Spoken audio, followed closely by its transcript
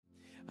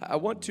I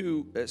want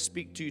to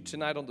speak to you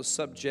tonight on the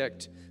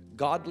subject,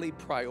 godly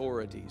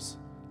priorities.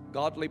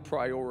 Godly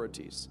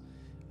priorities.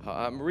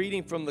 I'm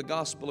reading from the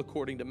Gospel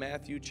according to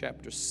Matthew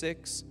chapter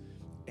 6,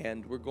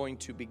 and we're going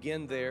to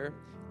begin there.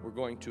 We're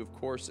going to, of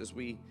course, as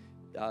we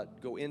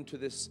go into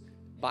this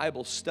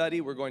Bible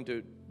study, we're going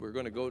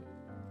to go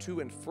to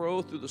and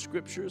fro through the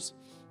Scriptures,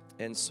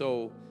 and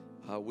so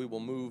we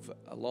will move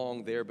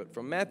along there. But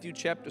from Matthew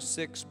chapter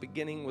 6,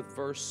 beginning with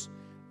verse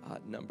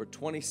number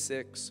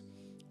 26,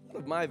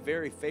 one of my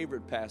very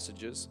favorite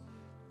passages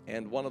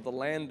and one of the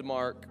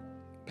landmark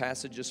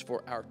passages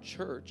for our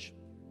church,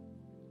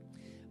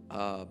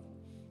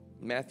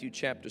 Matthew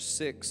chapter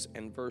 6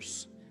 and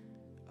verse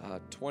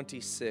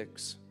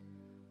 26.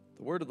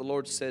 The word of the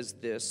Lord says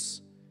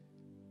this: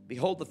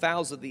 Behold the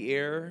fowls of the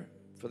air,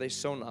 for they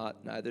sow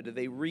not, neither do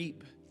they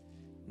reap,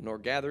 nor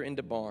gather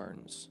into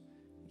barns.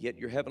 Yet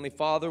your heavenly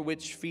Father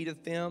which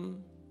feedeth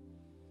them,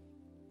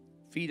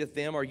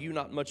 are you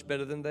not much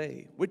better than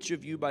they? Which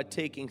of you by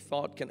taking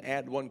thought can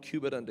add 1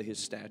 cubit unto his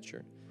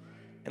stature?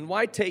 And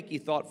why take ye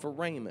thought for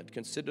raiment?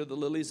 Consider the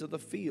lilies of the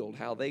field,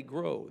 how they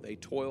grow. They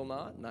toil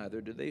not, neither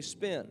do they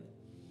spin.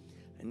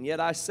 And yet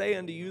I say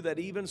unto you that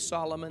even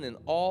Solomon in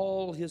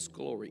all his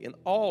glory,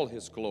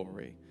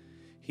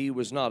 he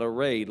was not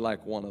arrayed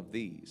like one of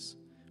these.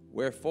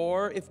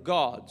 Wherefore, if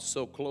God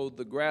so clothe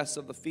the grass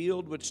of the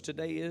field, which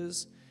today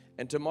is,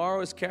 and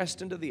tomorrow is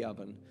cast into the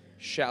oven,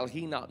 shall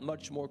he not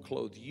much more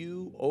clothe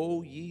you,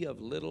 O ye of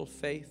little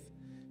faith?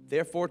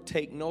 Therefore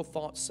take no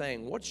thought,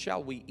 saying, What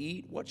shall we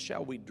eat? What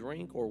shall we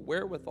drink? Or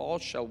wherewithal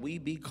shall we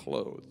be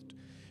clothed?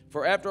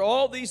 For after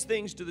all these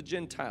things do the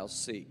Gentiles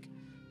seek.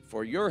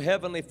 For your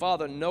heavenly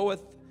Father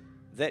knoweth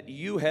that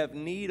you have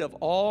need of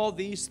all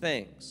these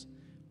things.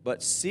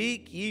 But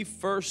seek ye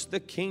first the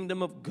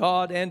kingdom of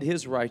God and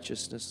his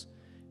righteousness,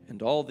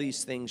 and all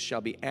these things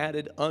shall be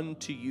added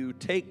unto you.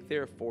 Take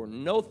therefore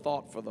no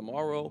thought for the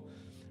morrow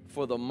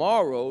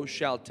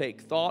shall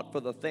take thought for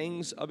the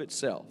things of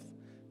itself.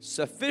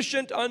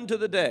 Sufficient unto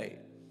the day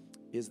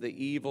is the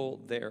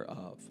evil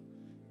thereof.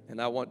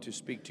 And I want to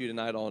speak to you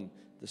tonight on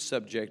the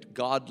subject,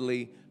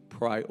 godly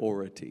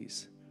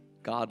priorities.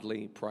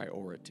 Godly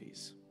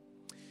priorities.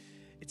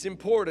 It's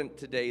important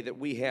today that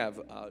we have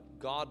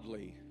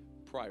godly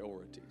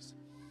priorities.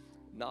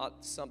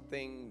 Not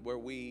something where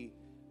we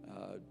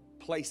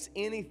place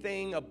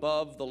anything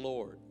above the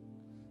Lord.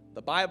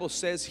 The Bible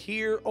says,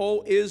 Hear,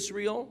 O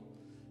Israel,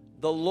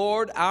 the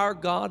Lord our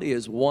God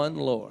is one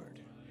Lord.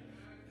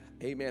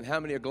 Amen. How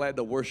many are glad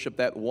to worship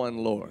that one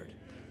Lord?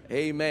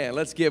 Amen.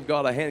 Let's give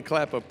God a hand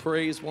clap of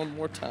praise one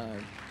more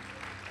time.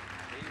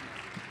 Amen.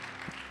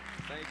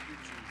 Thank you,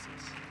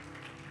 Jesus.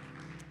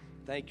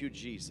 Thank you,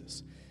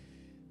 Jesus.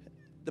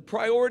 The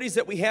priorities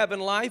that we have in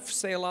life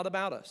say a lot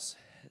about us.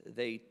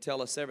 They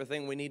tell us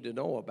everything we need to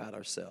know about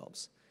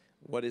ourselves.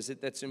 What is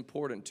it that's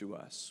important to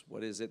us?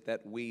 What is it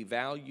that we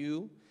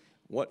value?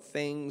 What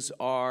things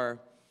are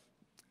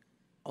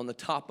on the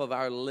top of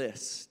our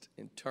list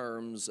in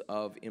terms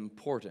of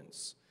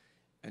importance,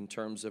 in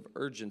terms of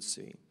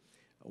urgency?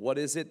 What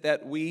is it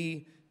that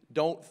we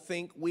don't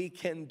think we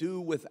can do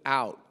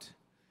without?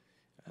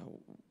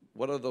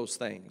 What are those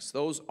things?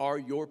 Those are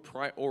your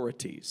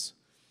priorities.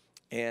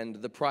 And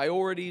the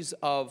priorities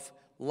of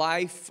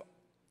life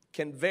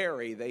can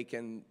vary. They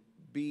can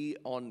be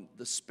on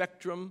the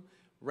spectrum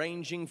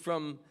ranging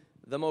from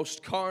the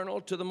most carnal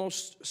to the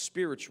most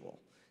spiritual.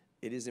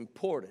 It is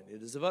important,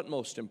 it is of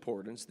utmost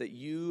importance that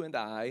you and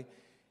I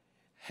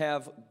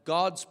have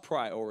God's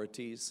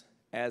priorities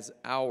as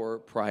our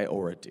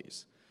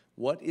priorities.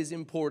 What is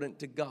important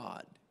to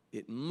God?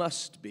 It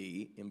must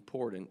be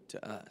important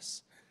to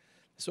us.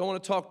 So I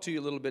want to talk to you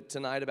a little bit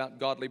tonight about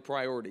godly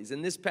priorities.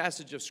 In this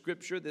passage of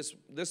Scripture,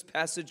 this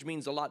passage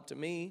means a lot to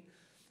me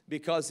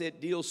because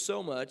it deals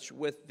so much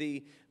with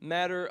the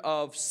matter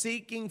of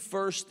seeking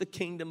first the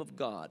kingdom of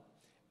God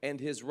and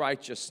his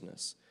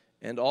righteousness.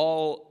 And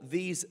all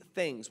these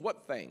things.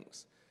 What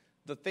things?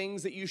 The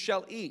things that you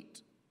shall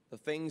eat, the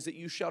things that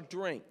you shall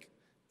drink,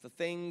 the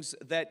things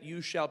that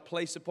you shall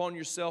place upon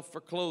yourself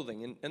for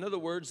clothing. In other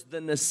words,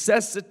 the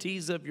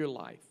necessities of your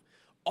life.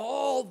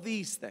 All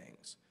these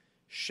things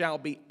shall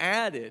be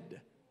added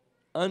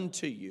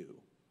unto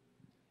you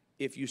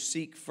if you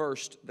seek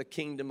first the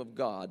kingdom of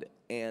God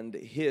and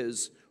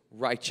his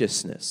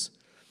righteousness.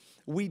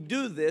 We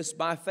do this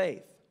by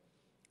faith.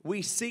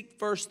 We seek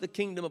first the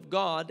kingdom of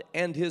God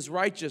and his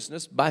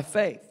righteousness by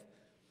faith.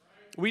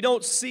 We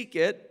don't seek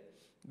it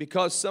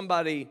because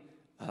somebody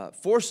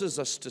forces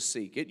us to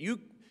seek it.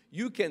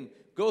 You can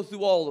go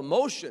through all the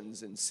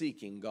motions in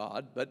seeking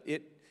God, but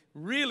it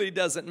really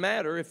doesn't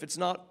matter if it's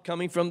not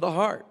coming from the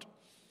heart.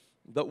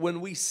 But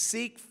when we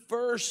seek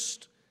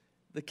first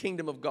the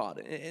kingdom of God,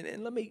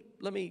 and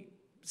let me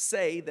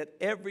say that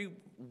every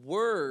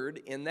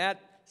word in that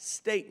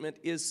statement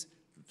is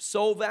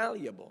so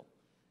valuable.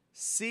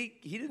 He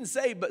didn't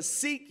say, but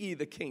seek ye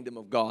the kingdom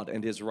of God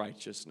and his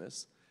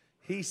righteousness.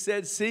 He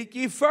said, seek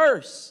ye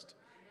first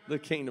the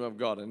kingdom of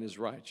God and his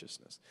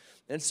righteousness.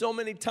 And so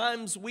many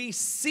times we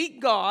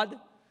seek God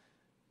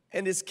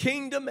and his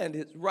kingdom and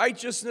his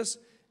righteousness,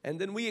 And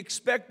then we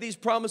expect these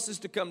promises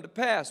to come to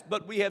pass.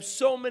 But we have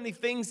so many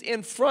things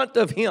in front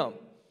of Him.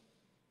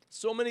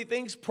 So many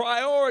things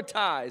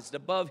prioritized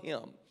above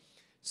Him.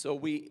 So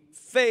we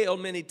fail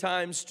many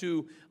times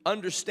to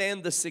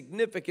understand the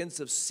significance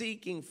of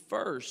seeking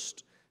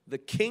first the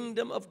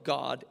kingdom of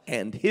God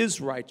and His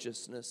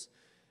righteousness.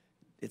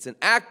 It's an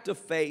act of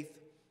faith.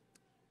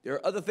 There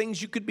are other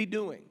things you could be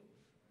doing.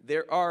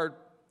 There are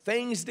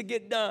things to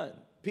get done,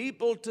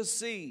 people to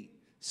see,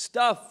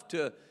 stuff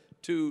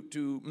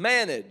to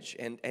manage.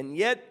 And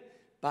yet,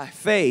 by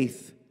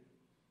faith,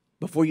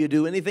 before you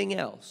do anything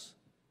else,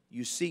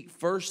 you seek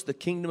first the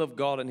kingdom of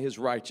God and His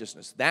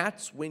righteousness.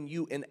 That's when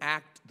you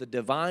enact the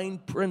divine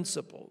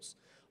principles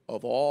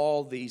of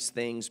all these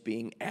things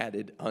being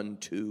added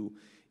unto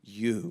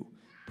you.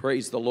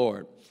 Praise the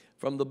Lord.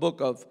 From the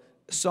book of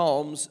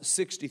Psalms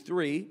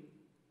 63,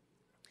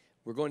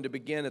 we're going to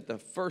begin at the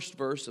first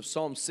verse of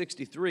Psalm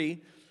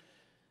 63.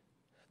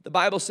 The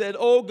Bible said,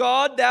 O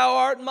God, Thou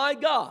art my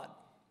God.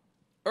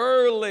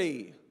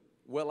 Early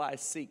will I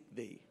seek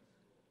Thee.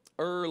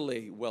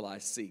 Early will I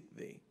seek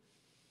Thee.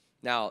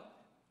 Now,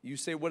 you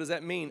say, what does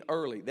that mean,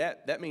 early?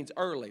 That means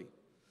early.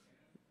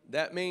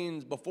 That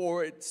means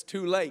before it's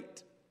too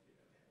late.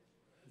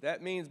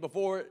 That means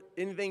before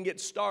anything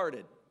gets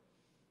started.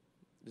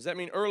 Does that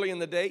mean early in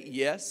the day?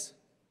 Yes.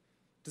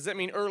 Does that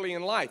mean early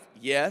in life?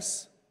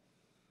 Yes.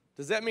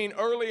 Does that mean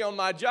early on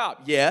my job?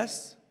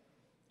 Yes.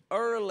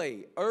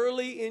 Early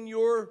in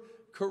your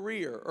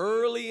career,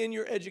 early in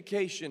your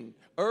education,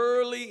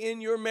 early in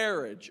your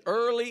marriage,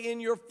 early in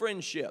your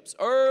friendships,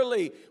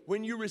 early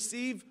when you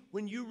receive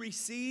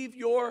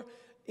your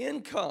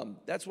income.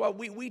 That's why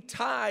we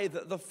tithe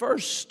the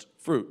first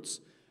fruits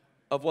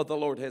of what the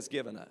Lord has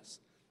given us.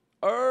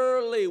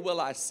 Early will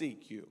I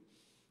seek you.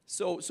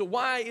 So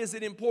why is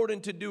it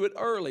important to do it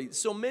early?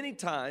 So many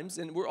times,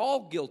 and we're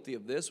all guilty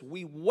of this,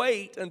 we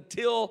wait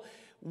until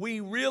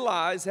we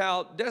realize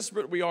how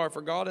desperate we are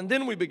for God, and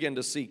then we begin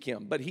to seek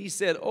Him. But He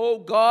said, O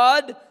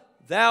God,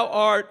 Thou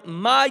art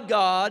my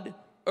God,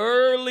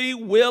 early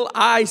will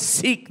I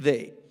seek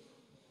Thee.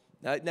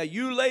 Now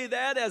you lay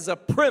that as a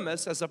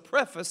premise, as a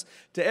preface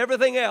to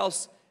everything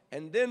else,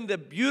 and then the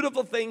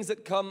beautiful things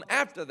that come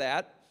after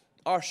that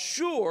are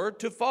sure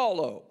to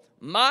follow.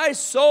 My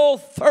soul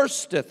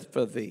thirsteth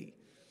for Thee.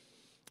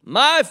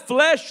 My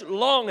flesh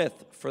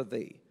longeth for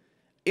Thee.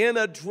 In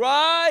a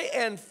dry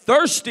and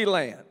thirsty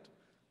land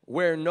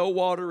where no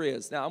water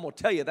is. Now, I'm going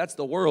to tell you, that's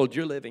the world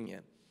you're living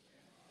in.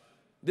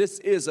 This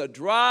is a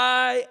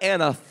dry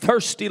and a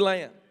thirsty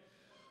land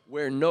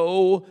where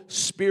no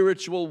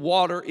spiritual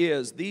water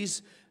is.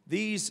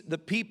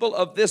 The people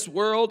of this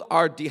world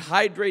are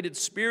dehydrated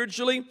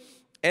spiritually,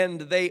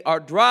 and they are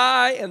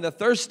dry and the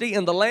thirsty,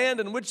 and the land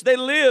in which they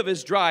live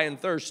is dry and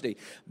thirsty.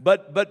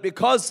 But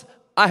because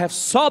I have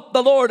sought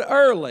the Lord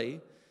early,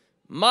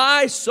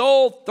 my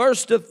soul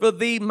thirsteth for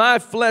Thee, my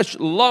flesh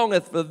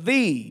longeth for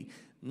Thee,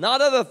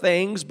 not other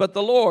things, but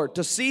the Lord,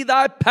 to see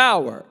Thy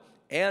power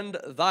and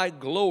Thy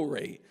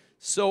glory,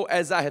 so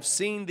as I have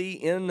seen Thee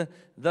in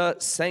the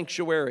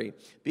sanctuary.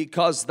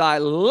 Because Thy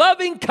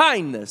loving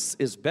kindness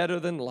is better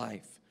than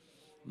life,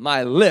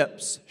 my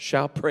lips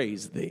shall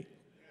praise Thee.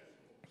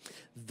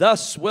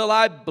 Thus will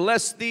I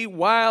bless Thee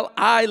while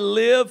I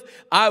live.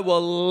 I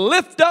will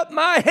lift up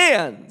my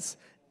hands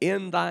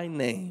in Thy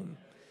name.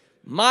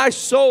 My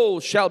soul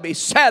shall be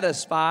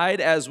satisfied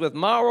as with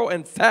marrow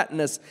and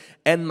fatness,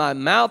 and my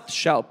mouth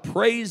shall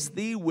praise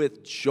Thee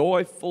with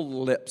joyful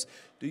lips.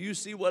 Do you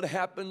see what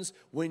happens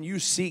when you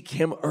seek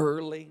Him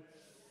early?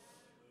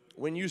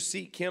 When you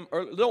seek Him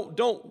early,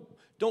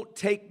 don't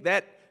take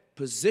that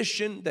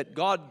position that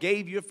God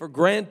gave you for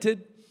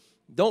granted.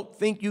 Don't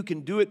think you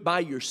can do it by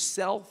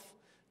yourself.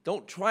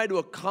 Don't try to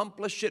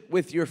accomplish it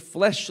with your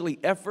fleshly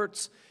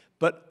efforts,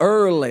 but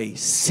early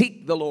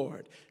seek the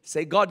Lord.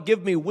 Say, God,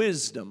 give me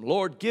wisdom.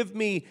 Lord, give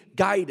me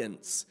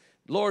guidance.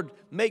 Lord,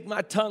 make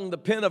my tongue the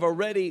pen of a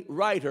ready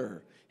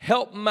writer.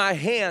 Help my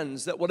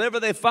hands that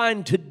whatever they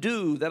find to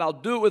do, that I'll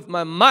do it with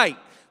my might,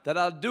 that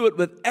I'll do it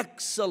with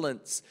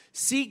excellence.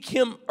 Seek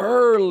Him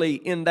early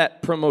in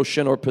that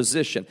promotion or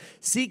position.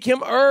 Seek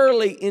Him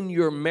early in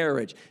your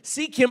marriage.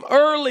 Seek Him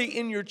early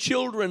in your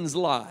children's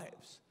lives.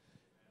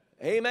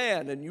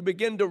 Amen. And you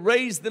begin to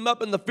raise them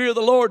up in the fear of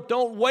the Lord.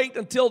 Don't wait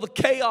until the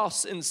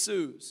chaos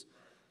ensues.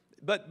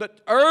 But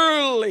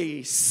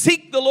early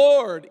seek the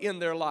Lord in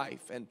their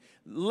life and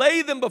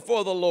lay them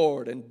before the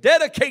Lord and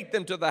dedicate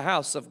them to the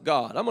house of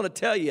God. I'm going to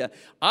tell you,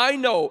 I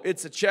know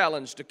it's a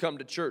challenge to come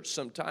to church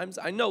sometimes.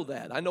 I know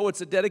that. I know it's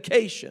a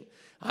dedication.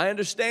 I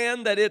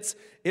understand that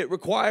it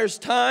requires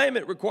time,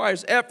 it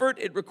requires effort,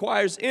 it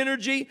requires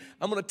energy.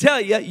 I'm going to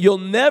tell you, you'll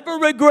never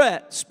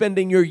regret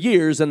spending your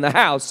years in the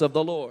house of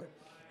the Lord.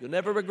 You'll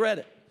never regret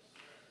it.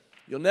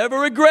 You'll never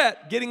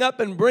regret getting up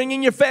and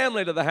bringing your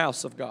family to the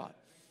house of God.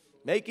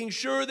 Making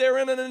sure they're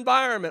in an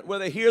environment where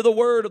they hear the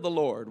word of the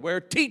Lord,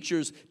 where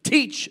teachers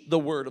teach the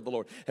word of the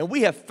Lord. And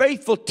we have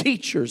faithful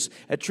teachers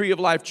at Tree of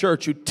Life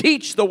Church who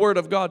teach the word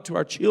of God to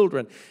our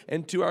children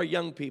and to our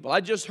young people.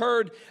 I just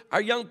heard our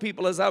young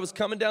people as I was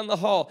coming down the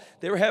hall.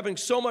 They were having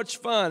so much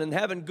fun and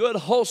having good,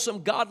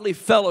 wholesome, godly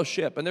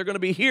fellowship. And they're going to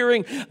be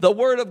hearing the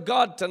word of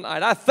God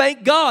tonight. I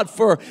thank God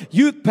for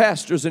youth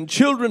pastors and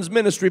children's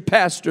ministry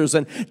pastors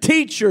and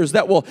teachers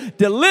that will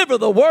deliver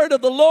the word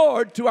of the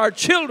Lord to our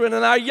children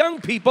and our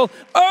young people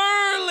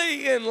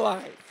early in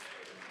life.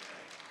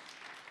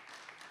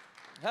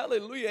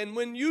 Hallelujah. And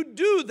when you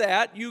do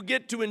that, you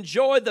get to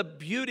enjoy the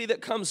beauty that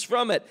comes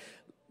from it.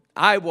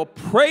 I will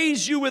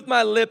praise you with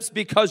my lips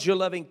because your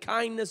loving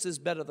kindness is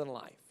better than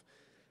life.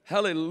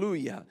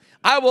 Hallelujah.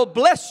 I will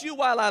bless you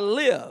while I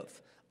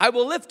live. I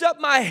will lift up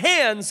my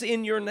hands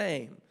in your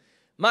name.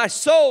 My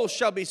soul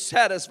shall be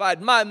satisfied.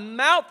 My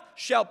mouth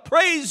shall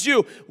praise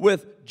you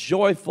with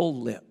joyful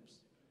lips.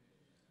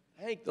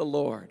 Thank the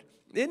Lord.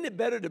 Isn't it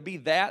better to be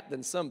that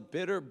than some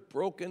bitter,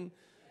 broken,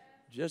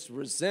 just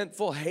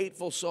resentful,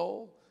 hateful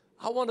soul?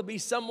 I want to be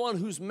someone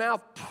whose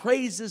mouth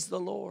praises the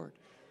Lord.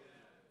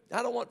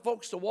 I don't want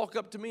folks to walk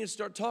up to me and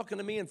start talking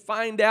to me and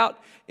find out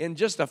in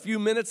just a few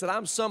minutes that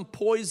I'm some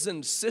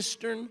poisoned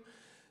cistern,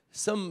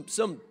 some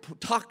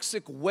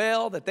toxic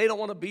well that they don't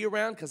want to be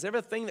around, because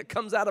everything that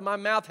comes out of my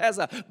mouth has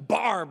a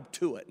barb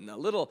to it and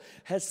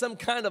has some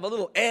kind of a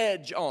little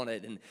edge on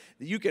it, and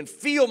you can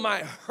feel my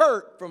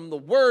hurt from the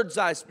words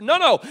I speak. No,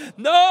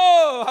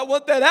 I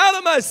want that out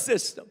of my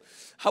system.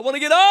 I want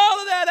to get all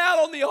of that out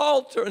on the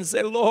altar and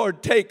say,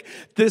 Lord, take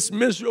this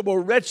miserable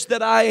wretch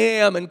that I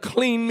am and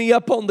clean me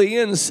up on the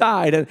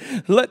inside, and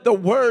let the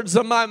words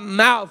of my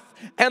mouth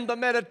and the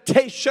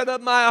meditation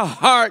of my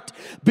heart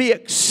be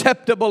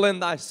acceptable in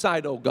thy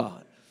sight, O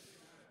God.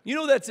 You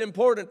know that's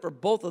important for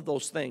both of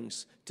those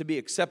things to be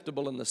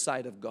acceptable in the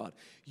sight of God.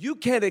 You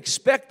can't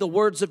expect the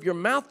words of your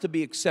mouth to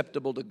be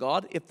acceptable to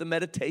God if the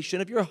meditation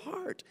of your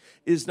heart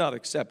is not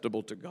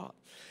acceptable to God.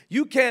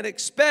 You can't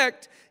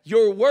expect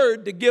your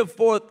word to give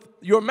forth,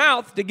 your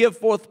mouth to give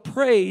forth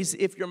praise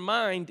if your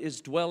mind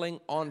is dwelling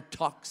on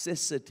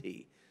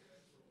toxicity.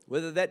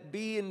 Whether that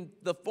be in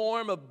the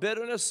form of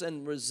bitterness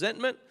and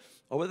resentment,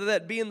 or whether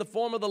that be in the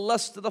form of the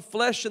lust of the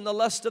flesh and the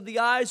lust of the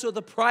eyes, or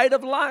the pride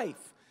of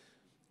life,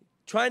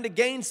 trying to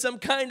gain some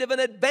kind of an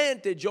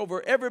advantage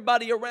over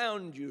everybody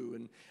around you,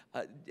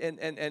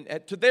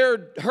 and to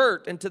their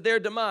hurt and to their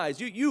demise.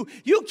 You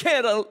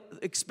can't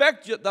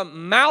expect the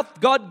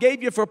mouth God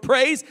gave you for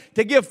praise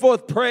to give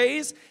forth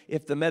praise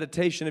if the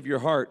meditation of your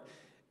heart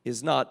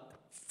is not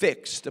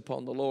fixed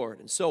upon the Lord.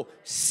 And so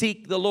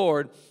seek the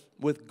Lord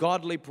with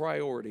godly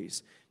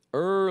priorities.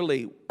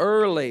 Early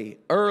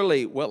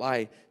will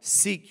I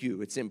seek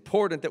you. It's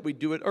important that we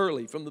do it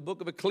early. From the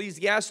book of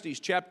Ecclesiastes,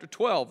 chapter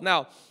 12.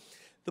 Now,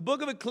 the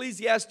book of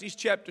Ecclesiastes,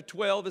 chapter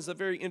 12, is a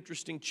very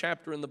interesting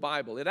chapter in the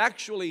Bible. It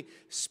actually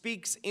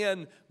speaks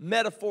in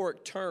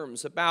metaphoric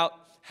terms about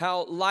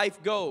how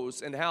life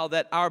goes and how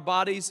that our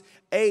bodies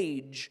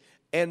age.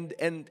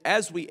 And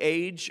as we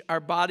age, our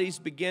bodies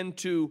begin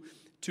to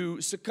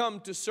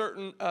succumb to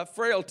certain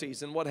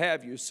frailties and what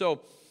have you.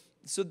 So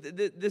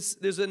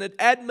there's an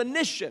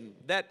admonition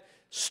that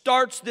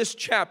starts this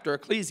chapter,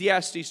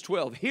 Ecclesiastes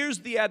 12. Here's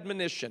the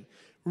admonition.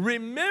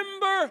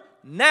 Remember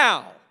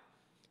now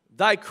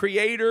thy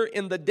Creator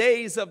in the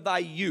days of thy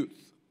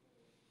youth.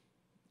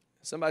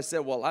 Somebody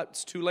said, well,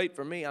 it's too late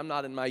for me. I'm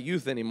not in my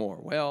youth anymore.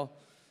 Well,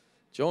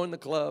 join the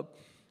club.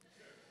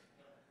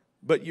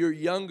 But you're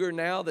younger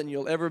now than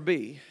you'll ever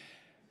be.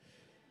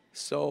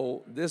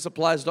 So this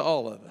applies to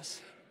all of us.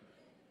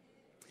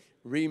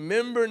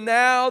 Remember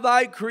now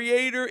thy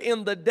Creator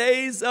in the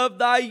days of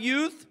thy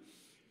youth,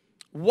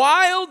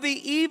 while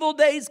the evil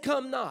days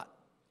come not.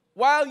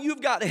 While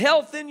you've got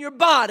health in your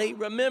body,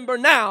 remember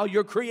now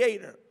your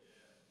Creator.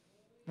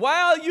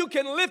 While you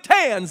can lift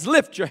hands,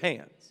 lift your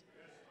hands.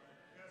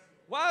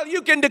 While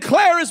you can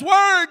declare His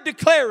word,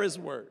 declare His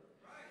word.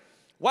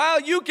 While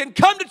you can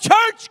come to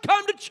church,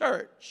 come to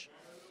church.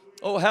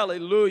 Oh,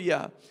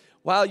 hallelujah.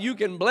 While you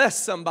can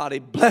bless somebody,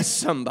 bless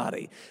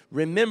somebody.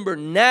 Remember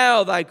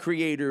now thy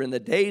Creator in the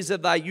days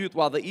of thy youth,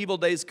 while the evil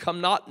days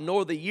come not,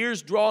 nor the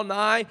years draw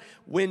nigh,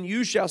 when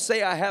you shall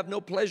say, I have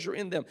no pleasure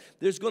in them.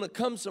 There's going to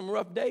come some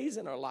rough days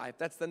in our life.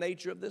 That's the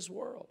nature of this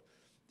world.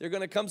 There are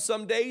going to come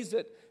some days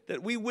that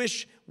we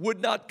wish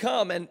would not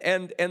come,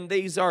 and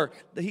these are,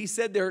 he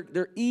said,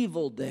 they're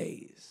evil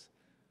days.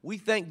 We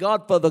thank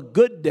God for the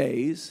good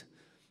days,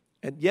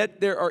 and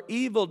yet there are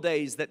evil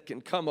days that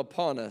can come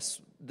upon us.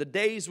 The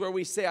days where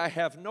we say, I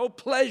have no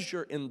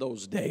pleasure in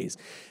those days.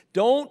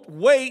 Don't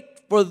wait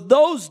for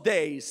those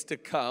days to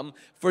come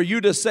for you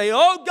to say,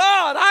 oh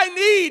God, I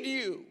need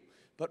you.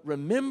 But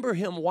remember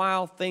Him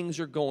while things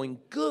are going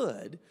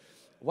good,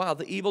 while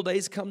the evil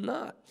days come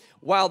not.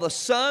 While the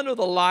sun or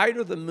the light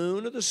or the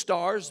moon or the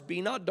stars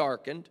be not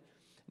darkened,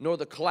 nor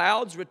the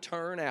clouds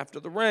return after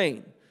the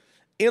rain.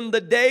 In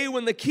the day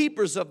when the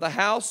keepers of the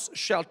house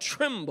shall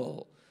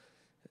tremble,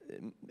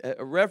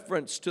 a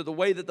reference to the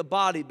way that the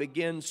body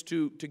begins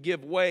to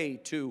give way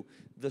to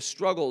the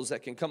struggles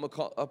that can come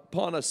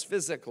upon us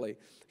physically.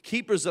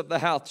 Keepers of the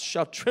house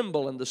shall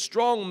tremble, and the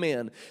strong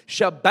men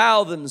shall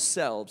bow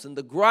themselves, and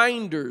the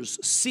grinders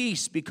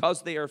cease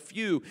because they are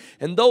few,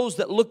 and those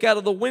that look out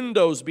of the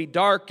windows be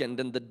darkened,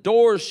 and the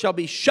doors shall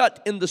be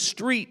shut in the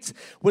streets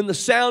when the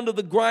sound of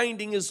the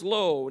grinding is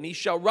low. And he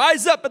shall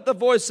rise up at the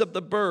voice of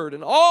the bird,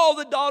 and all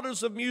the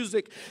daughters of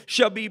music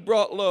shall be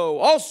brought low.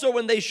 Also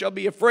when they shall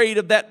be afraid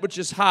of that which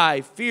is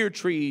high,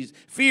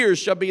 fears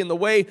shall be in the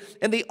way,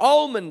 and the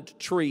almond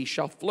tree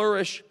shall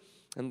flourish,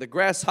 and the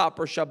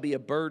grasshopper shall be a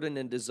burden,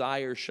 and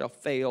desire shall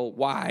fail.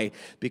 Why?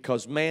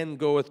 Because man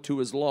goeth to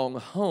his long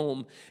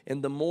home,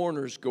 and the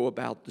mourners go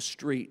about the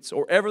streets.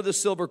 Or ever the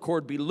silver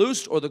cord be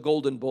loosed, or the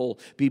golden bowl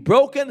be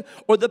broken,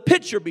 or the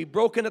pitcher be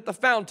broken at the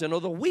fountain,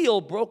 or the wheel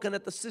broken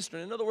at the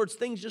cistern. In other words,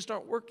 things just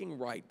aren't working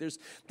right. There's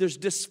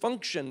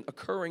dysfunction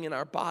occurring in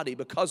our body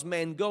because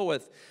man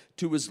goeth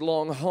to his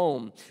long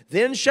home.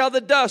 Then shall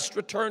the dust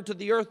return to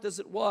the earth as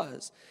it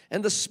was,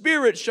 and the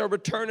spirit shall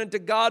return unto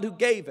God who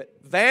gave it.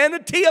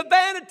 Vanity of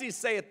vanities,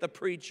 saith the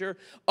preacher.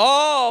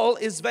 All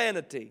is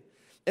vanity.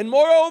 And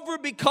moreover,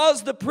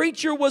 because the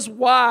preacher was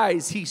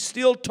wise, he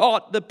still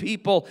taught the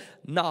people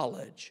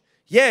knowledge.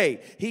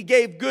 Yea, he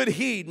gave good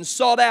heed and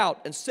sought out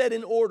and set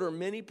in order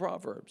many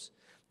proverbs.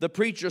 The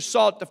preacher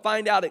sought to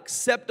find out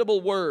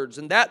acceptable words,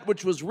 and that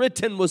which was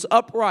written was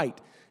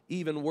upright,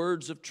 even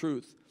words of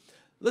truth.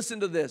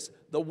 Listen to this.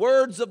 The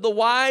words of the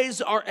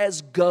wise are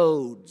as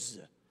goads,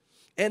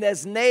 and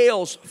as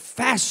nails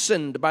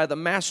fastened by the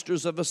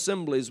masters of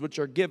assemblies, which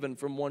are given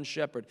from one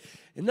shepherd.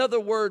 In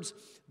other words,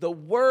 the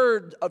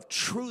word of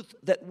truth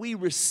that we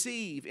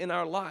receive in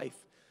our life,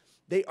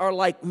 they are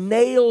like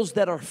nails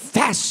that are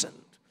fastened.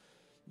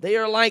 They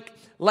are like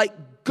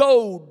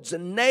goads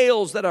and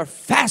nails that are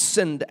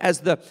fastened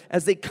as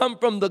they come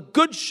from the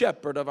good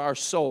shepherd of our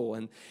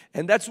soul.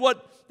 And that's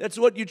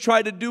what you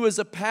try to do as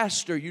a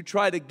pastor. You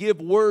try to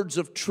give words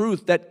of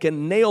truth that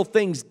can nail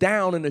things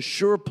down in a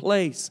sure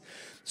place,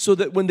 so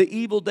that when the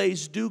evil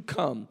days do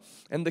come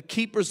and the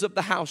keepers of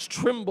the house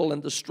tremble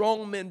and the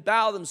strong men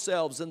bow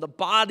themselves and the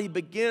body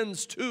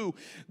begins to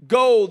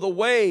go the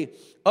way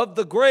of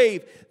the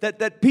grave,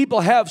 that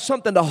people have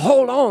something to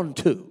hold on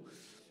to.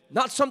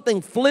 Not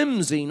something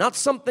flimsy, not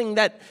something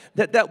that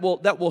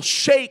will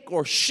shake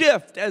or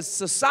shift as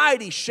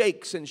society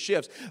shakes and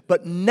shifts,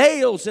 but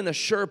nails in a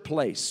sure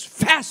place,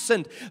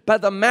 fastened by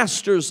the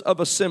masters of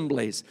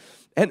assemblies.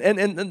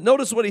 And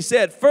notice what he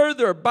said.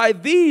 Further, by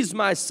these,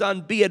 my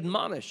son, be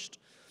admonished.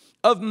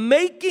 Of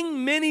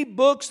making many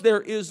books,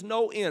 there is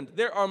no end.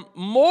 There are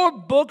more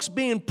books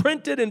being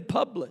printed and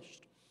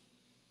published.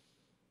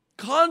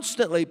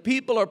 Constantly,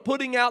 people are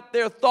putting out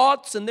their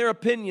thoughts and their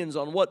opinions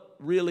on what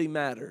really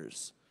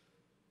matters.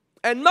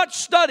 And much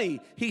study,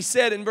 he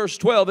said in verse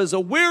 12, is a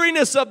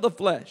weariness of the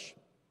flesh.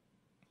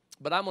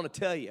 But I'm going to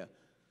tell you,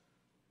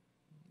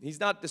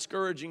 he's not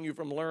discouraging you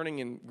from learning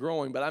and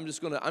growing, but I'm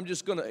just going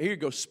to, here you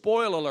go,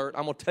 spoiler alert,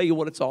 I'm going to tell you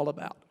what it's all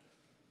about.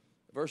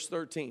 Verse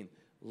 13,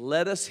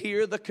 let us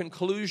hear the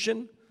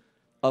conclusion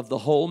of the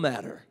whole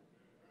matter.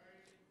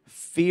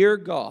 Fear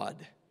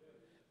God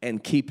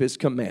and keep his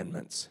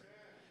commandments,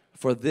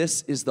 for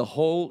this is the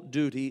whole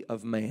duty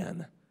of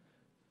man.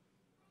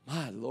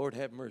 My Lord,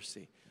 have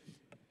mercy.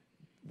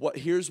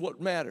 Here's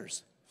what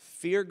matters.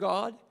 Fear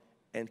God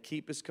and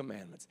keep his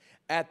commandments.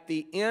 At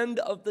the end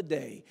of the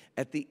day,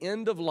 at the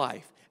end of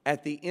life,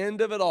 at the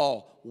end of it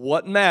all,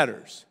 what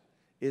matters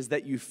is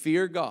that you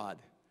fear God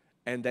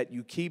and that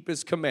you keep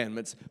his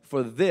commandments,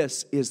 for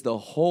this is the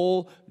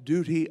whole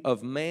duty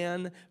of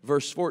man.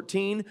 Verse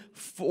 14,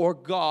 for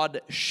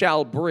God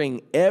shall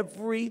bring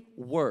every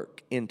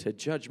work into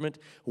judgment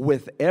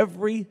with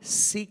every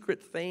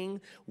secret thing,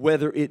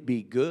 whether it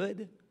be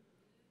good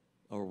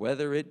or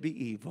whether it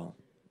be evil.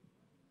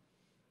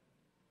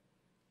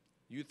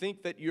 You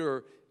think that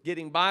you're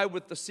getting by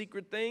with the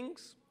secret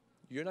things?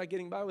 You're not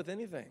getting by with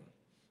anything.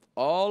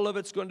 All of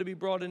it's going to be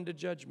brought into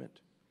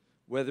judgment,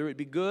 whether it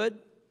be good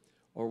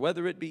or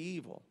whether it be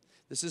evil.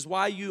 This is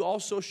why you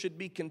also should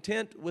be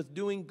content with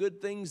doing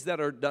good things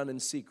that are done in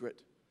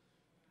secret.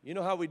 You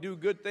know how we do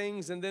good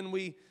things and then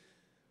we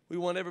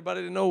want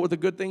everybody to know what the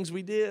good things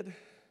we did?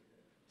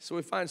 So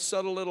we find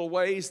subtle little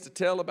ways to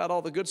tell about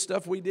all the good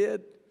stuff we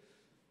did.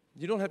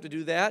 You don't have to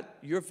do that.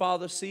 Your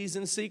Father sees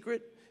in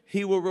secret.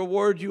 He will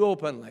reward you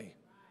openly.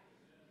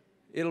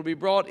 It'll be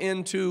brought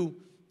into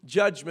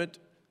judgment,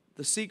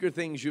 the secret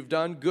things you've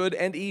done, good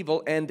and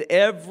evil, and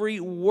every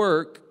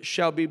work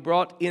shall be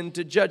brought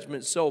into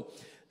judgment.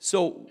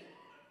 So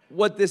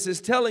what this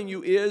is telling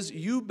you is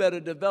you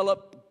better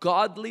develop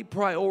godly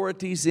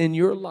priorities in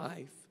your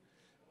life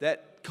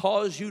that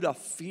cause you to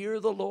fear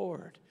the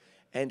Lord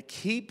and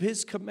keep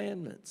his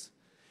commandments,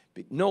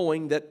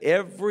 knowing that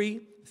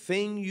every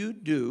thing you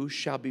do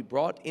shall be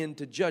brought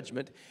into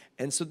judgment.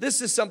 And so this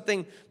is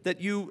something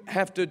that you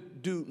have to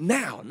do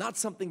now, not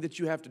something that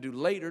you have to do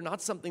later, not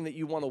something that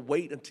you want to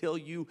wait until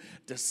you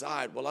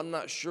decide, well, I'm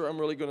not sure I'm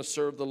really going to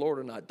serve the Lord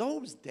or not.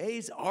 Those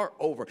days are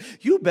over.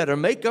 You better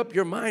make up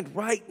your mind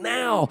right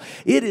now.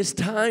 It is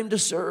time to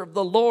serve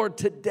the Lord.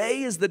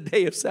 Today is the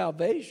day of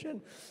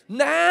salvation.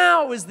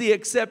 Now is the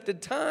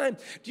accepted time.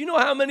 Do you know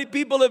how many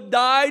people have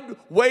died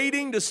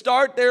waiting to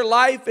start their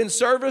life in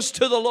service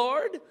to the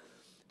Lord?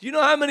 Do you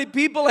know how many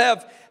people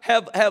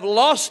have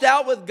lost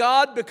out with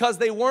God because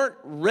they weren't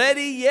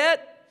ready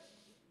yet?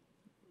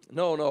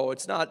 No,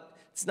 it's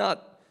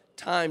not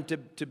time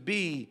to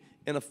be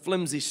in a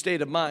flimsy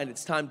state of mind.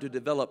 It's time to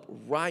develop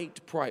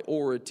right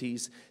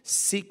priorities,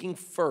 seeking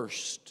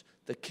first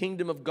the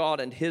kingdom of God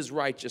and His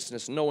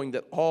righteousness, knowing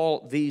that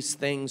all these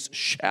things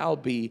shall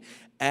be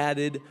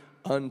added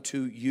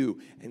unto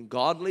you. And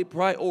godly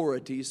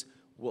priorities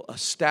will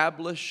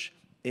establish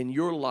in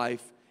your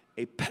life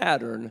a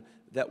pattern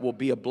that will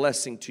be a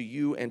blessing to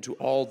you and to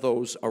all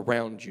those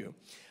around you.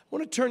 I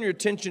want to turn your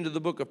attention to the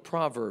book of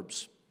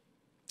Proverbs,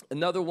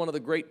 another one of the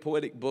great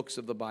poetic books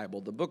of the Bible,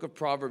 the book of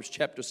Proverbs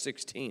chapter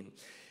 16.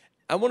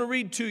 I want to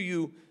read to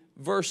you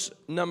verse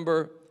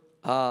number,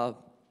 we're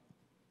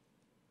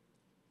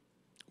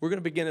going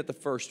to begin at the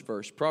first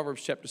verse,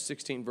 Proverbs chapter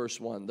 16, verse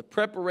 1. The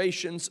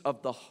preparations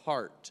of the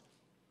heart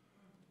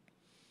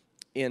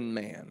in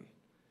man,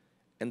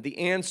 and the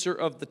answer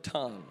of the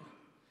tongue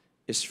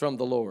is from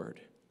the Lord.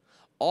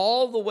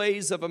 All the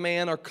ways of a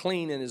man are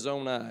clean in his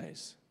own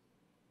eyes.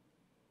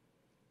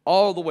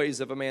 All the ways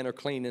of a man are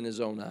clean in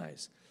his own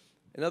eyes.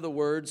 In other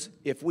words,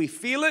 if we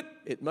feel it,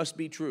 it must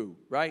be true,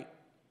 right?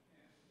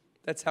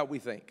 That's how we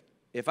think.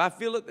 If I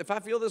feel it, if I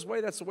feel this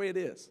way, that's the way it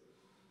is.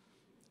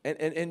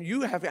 And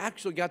you have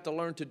actually got to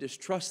learn to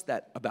distrust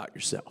that about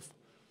yourself.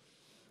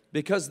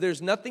 Because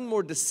there's nothing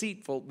more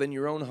deceitful than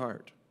your own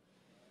heart.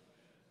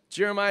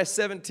 Jeremiah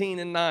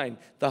 17:9,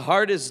 the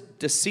heart is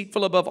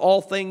deceitful above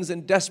all things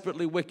and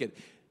desperately wicked.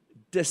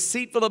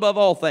 Deceitful above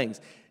all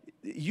things.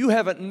 You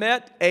haven't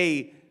met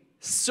a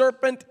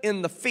serpent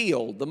in the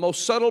field, the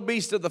most subtle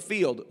beast of the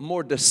field,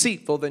 more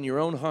deceitful than your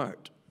own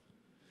heart.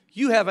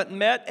 You haven't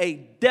met a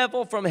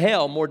devil from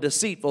hell more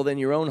deceitful than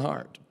your own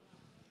heart.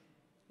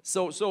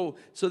 So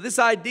this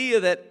idea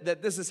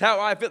that this is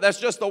how I feel, that's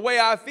just the way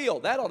I feel,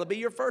 that ought to be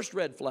your first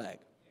red flag.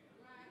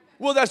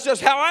 Well, that's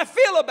just how I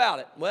feel about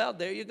it. Well,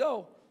 there you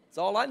go. That's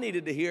all I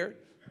needed to hear.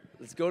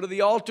 Let's go to the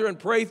altar and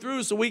pray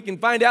through so we can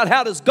find out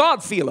how does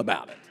God feel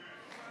about it.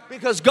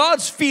 Because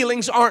God's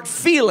feelings aren't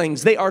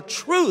feelings, they are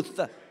truth.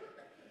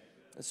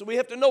 And so we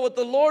have to know what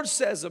the Lord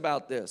says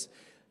about this.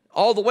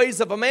 All the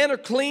ways of a man are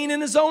clean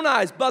in his own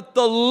eyes, but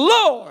the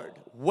Lord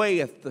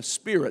weigheth the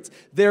spirits.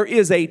 There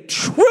is a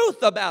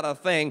truth about a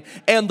thing,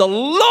 and the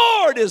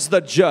Lord is the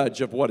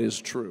judge of what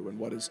is true and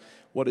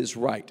what is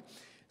right.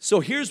 So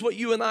here's what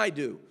you and I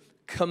do.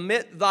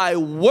 Commit thy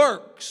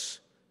works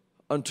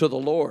unto the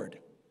Lord.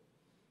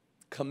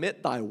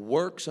 Commit thy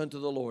works unto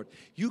the Lord.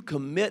 You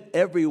commit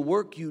every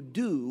work you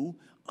do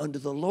unto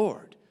the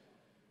Lord.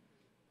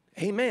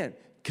 Amen.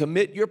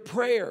 Commit your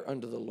prayer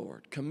unto the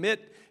Lord.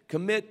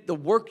 Commit the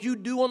work you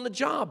do on the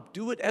job.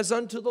 Do it as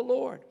unto the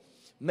Lord.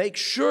 Make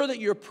sure that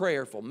you're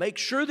prayerful. Make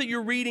sure that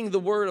you're reading the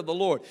word of the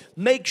Lord.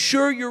 Make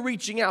sure you're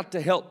reaching out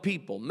to help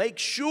people. Make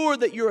sure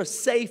that you're a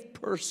safe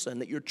person,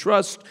 that you're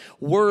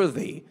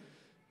trustworthy.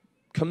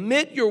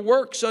 Commit your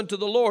works unto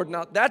the Lord.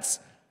 Now, that's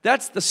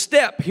the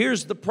step.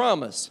 Here's the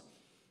promise.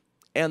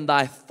 And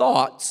thy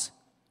thoughts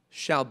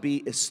shall be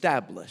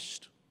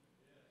established.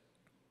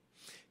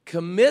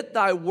 Commit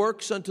thy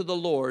works unto the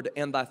Lord,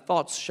 and thy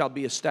thoughts shall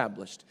be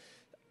established.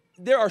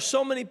 There are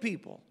so many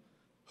people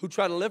who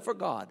try to live for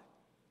God,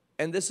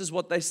 and this is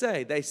what they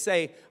say. They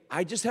say,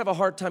 I just have a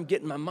hard time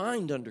getting my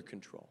mind under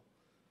control.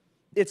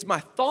 It's my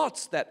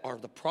thoughts that are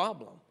the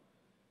problem.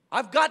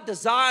 I've got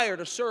desire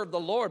to serve the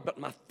Lord, but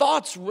my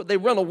thoughts, they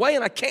run away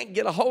and I can't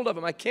get a hold of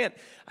them. I can't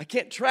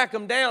track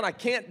them down. I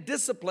can't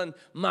discipline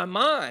my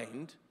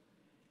mind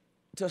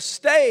to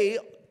stay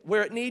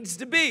where it needs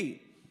to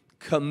be.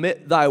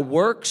 Commit thy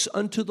works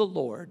unto the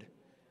Lord,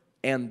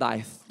 and thy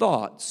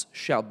thoughts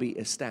shall be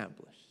established.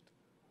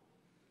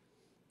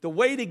 The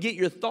way to get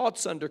your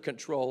thoughts under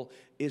control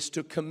is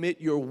to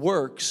commit your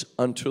works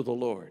unto the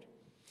Lord.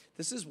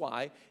 This is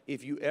why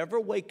if you ever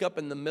wake up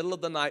in the middle of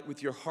the night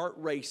with your heart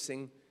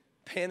racing,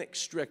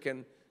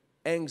 panic-stricken,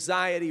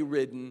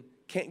 anxiety-ridden,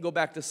 can't go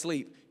back to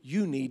sleep,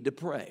 you need to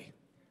pray.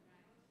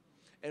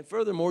 And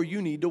furthermore, you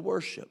need to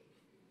worship.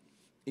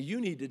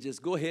 You need to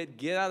just go ahead,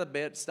 get out of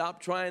bed,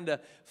 stop trying to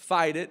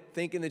fight it,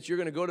 thinking that you're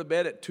going to go to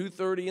bed at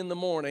 2:30 in the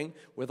morning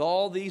with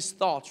all these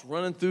thoughts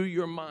running through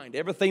your mind.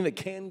 Everything that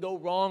can go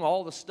wrong,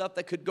 all the stuff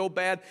that could go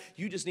bad.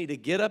 You just need to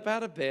get up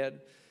out of bed,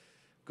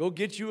 go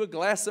get you a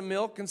glass of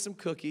milk and some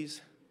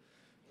cookies,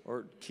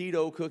 or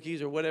keto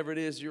cookies, or whatever it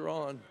is you're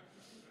on.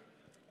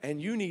 And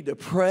you need to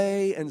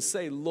pray and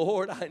say,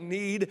 Lord, I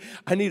need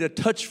a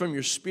touch from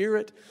your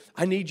Spirit.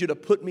 I need you to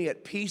put me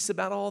at peace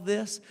about all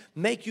this.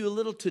 Make you a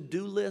little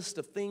to-do list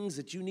of things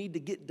that you need to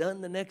get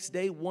done the next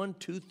day. 1,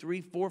 2,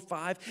 3, 4,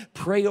 5.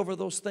 Pray over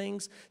those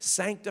things.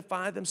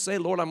 Sanctify them. Say,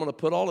 Lord, I'm going to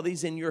put all of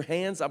these in your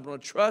hands. I'm going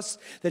to trust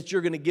that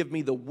you're going to give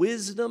me the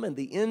wisdom and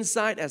the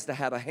insight as to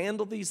how to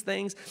handle these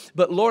things.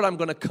 But Lord, I'm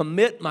going to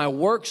commit my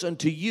works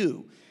unto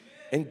you.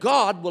 And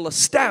God will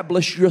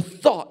establish your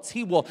thoughts.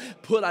 He will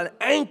put an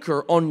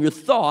anchor on your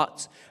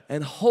thoughts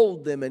and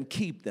hold them and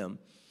keep them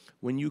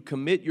when you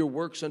commit your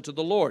works unto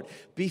the Lord.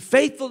 Be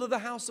faithful to the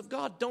house of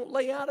God. Don't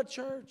lay out of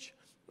church.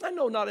 I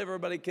know not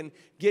everybody can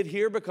get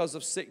here because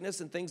of sickness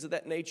and things of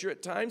that nature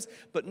at times,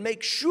 but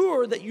make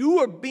sure that you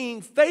are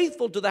being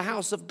faithful to the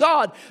house of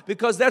God,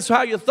 because that's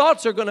how your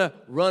thoughts are going to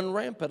run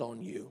rampant on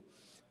you.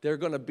 They're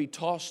going to be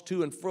tossed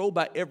to and fro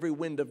by every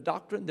wind of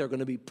doctrine. They're going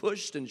to be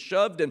pushed and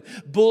shoved and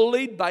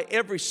bullied by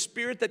every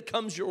spirit that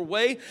comes your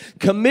way.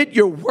 Commit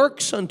your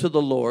works unto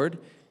the Lord,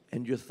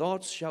 and your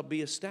thoughts shall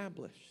be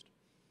established.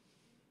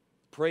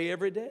 Pray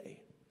every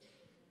day.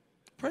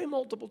 Pray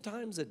multiple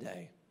times a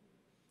day.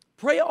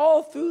 Pray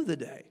all through the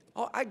day.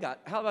 Oh,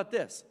 how about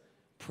this?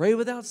 Pray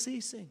without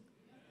ceasing.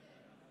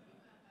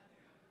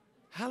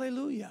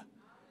 Hallelujah.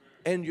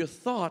 And your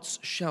thoughts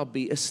shall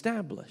be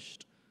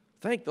established.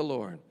 Thank the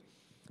Lord.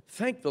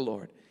 Thank the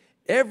Lord.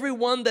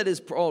 Everyone that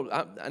is,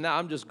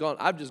 I've just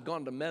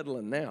gone to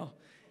meddling now.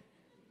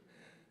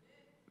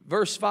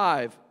 Verse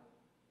 5,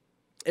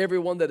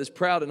 everyone that is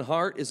proud in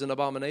heart is an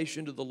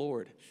abomination to the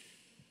Lord.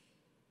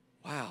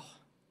 Wow.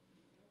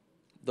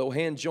 Though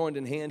hand joined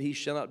in hand, he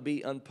shall not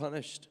be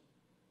unpunished.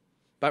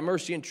 By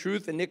mercy and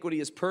truth, iniquity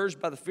is purged.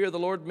 By the fear of the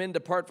Lord, men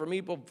depart from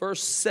evil.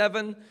 Verse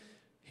 7,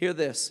 hear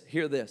this.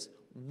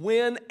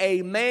 When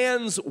a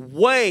man's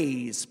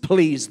ways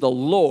please the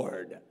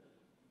Lord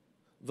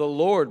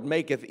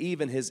maketh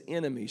even his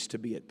enemies to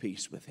be at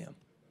peace with him.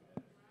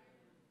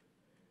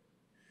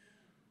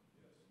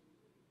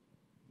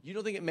 You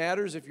don't think it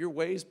matters if your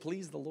ways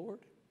please the Lord?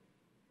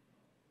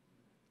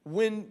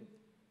 When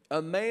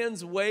a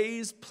man's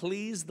ways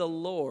please the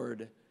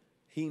Lord,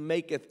 he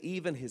maketh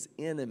even his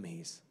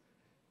enemies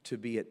to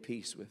be at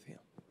peace with him.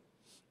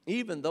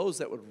 Even those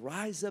that would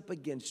rise up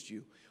against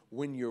you.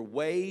 When your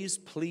ways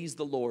please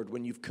the Lord,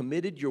 when you've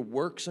committed your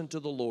works unto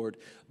the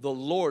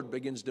Lord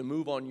begins to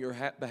move on your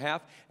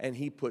behalf, and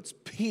he puts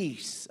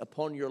peace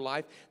upon your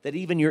life, that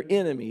even your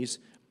enemies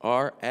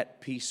are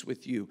at peace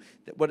with you.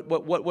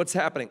 What's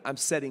happening? I'm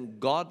setting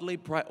godly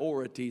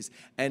priorities,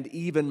 and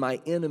even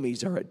my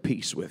enemies are at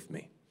peace with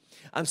me.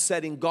 I'm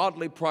setting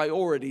godly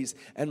priorities,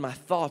 and my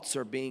thoughts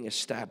are being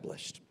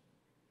established.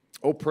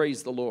 Oh,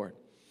 praise the Lord.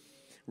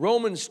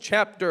 Romans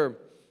chapter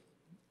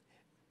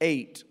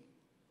 8.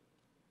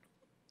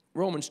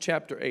 Romans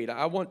chapter 8.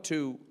 I want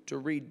to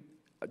read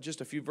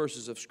just a few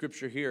verses of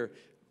Scripture here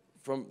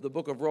from the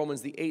book of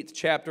Romans, the 8th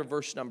chapter,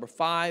 verse number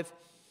 5.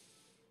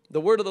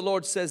 The word of the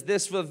Lord says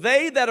this, for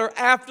they that are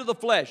after the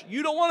flesh.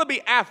 You don't want to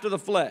be after the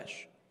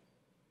flesh.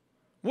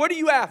 What are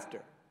you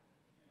after?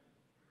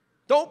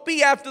 Don't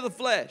be after the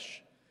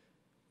flesh.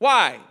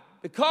 Why?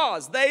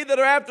 Because they that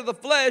are after the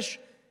flesh,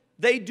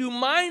 they do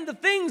mind the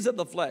things of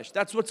the flesh.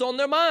 That's what's on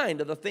their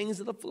mind, are the things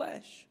of the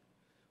flesh.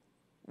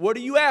 What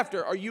are you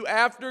after? Are you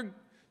after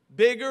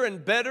bigger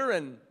and better?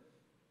 And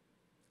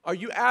are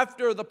you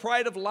after the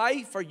pride of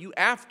life? Are you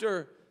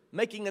after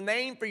making a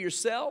name for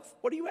yourself?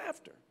 What are you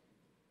after?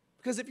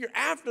 Because if you're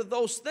after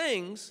those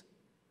things,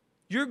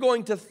 you're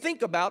going to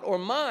think about or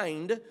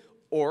mind,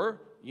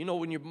 or, you know,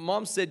 when your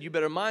mom said, you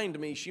better mind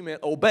me, she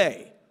meant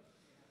obey.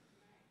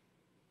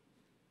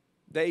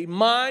 They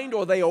mind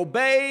or they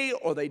obey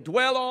or they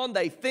dwell on,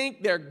 they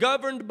think they're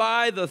governed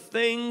by the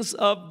things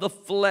of the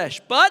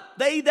flesh. But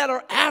they that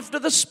are after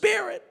the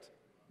Spirit,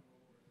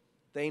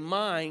 they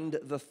mind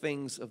the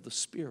things of the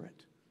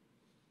Spirit.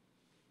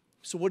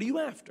 So what are you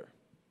after?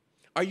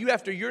 Are you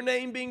after your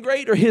name being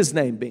great or his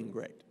name being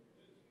great?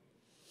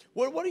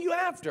 What are you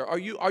after? Are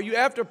you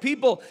after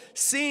people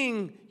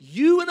seeing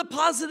you in a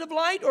positive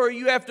light, or are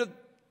you after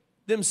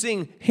them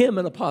seeing him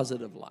in a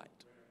positive light?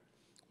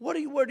 What are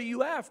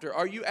you after?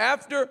 Are you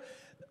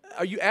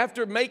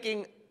after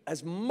making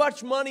as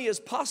much money as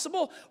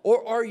possible,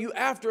 or are you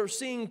after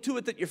seeing to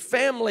it that your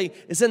family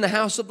is in the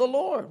house of the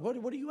Lord?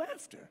 What are you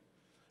after?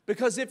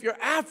 Because if you're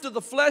after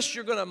the flesh,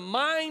 you're going to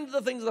mind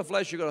the things of the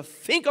flesh. You're going to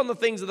think on the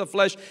things of the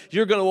flesh.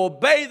 You're going to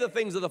obey the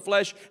things of the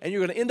flesh. And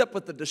you're going to end up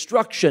with the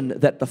destruction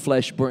that the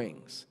flesh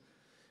brings.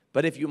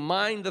 But if you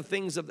mind the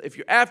things if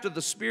you're after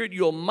the Spirit,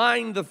 you'll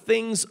mind the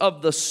things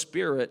of the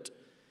Spirit.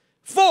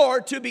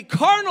 For to be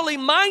carnally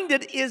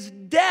minded is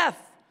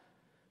death.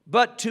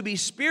 But to be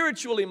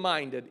spiritually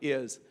minded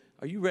is,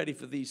 are you ready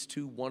for these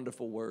two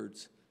wonderful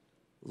words?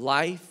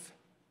 Life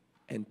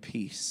and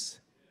peace.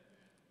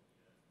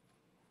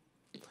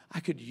 I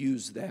could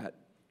use that.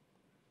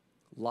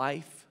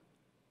 Life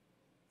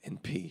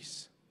and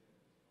peace.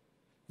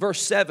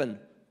 Verse 7,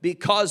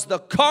 because the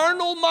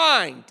carnal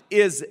mind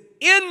is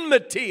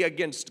enmity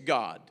against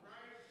God.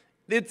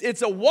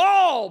 It's a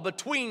wall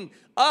between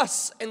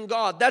us and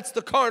God. That's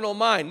the carnal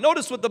mind.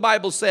 Notice what the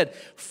Bible said.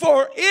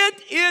 For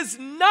it is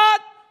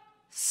not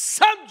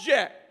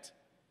subject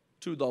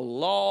to the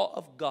law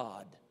of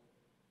God,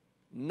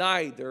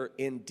 neither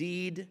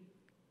indeed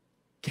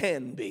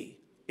can be.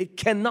 It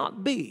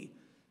cannot be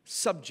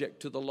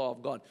subject to the law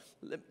of God.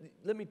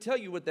 Let me tell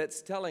you what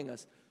that's telling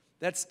us.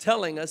 That's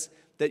telling us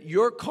that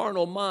your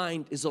carnal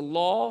mind is a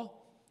law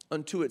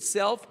unto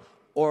itself,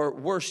 or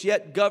worse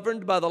yet,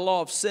 governed by the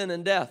law of sin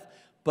and death.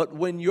 But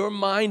when your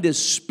mind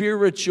is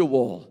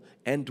spiritual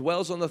and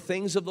dwells on the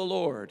things of the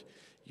Lord,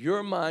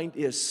 your mind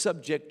is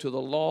subject to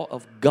the law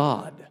of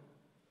God.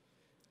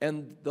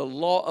 And the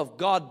law of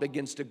God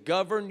begins to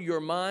govern your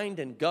mind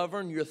and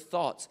govern your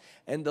thoughts.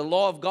 And the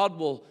law of God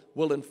will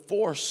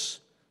enforce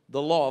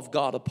the law of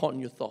God upon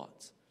your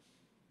thoughts.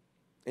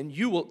 And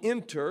you will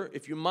enter,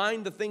 if you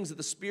mind the things of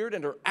the Spirit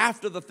and are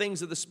after the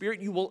things of the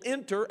Spirit, you will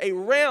enter a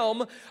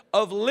realm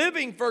of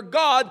living for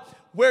God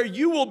where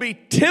you will be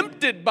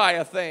tempted by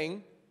a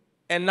thing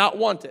and not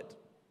want it.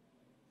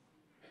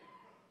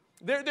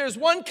 There's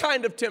one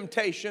kind of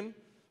temptation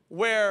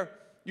where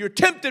you're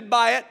tempted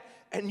by it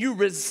and you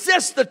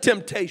resist the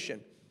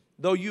temptation,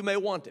 though you may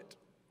want it.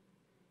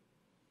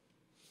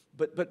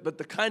 But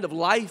the kind of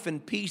life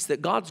and peace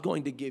that God's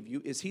going to give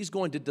you is He's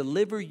going to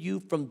deliver you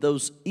from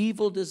those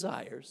evil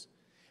desires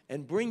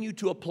and bring you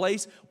to a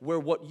place where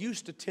what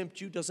used to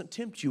tempt you doesn't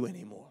tempt you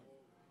anymore.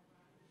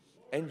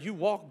 And you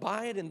walk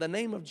by it in the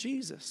name of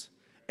Jesus.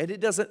 And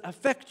it doesn't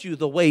affect you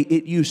the way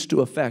it used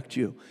to affect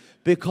you,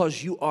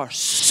 because you are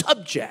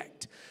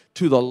subject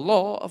to the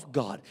law of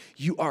God.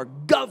 You are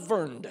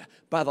governed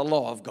by the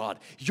law of God.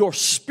 Your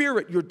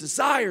spirit, your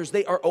desires,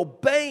 they are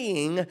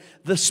obeying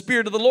the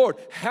Spirit of the Lord.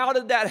 How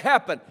did that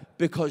happen?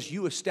 Because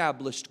you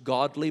established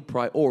godly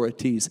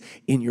priorities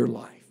in your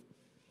life.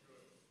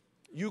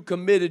 You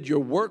committed your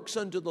works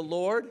unto the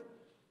Lord,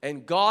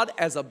 and God,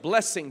 as a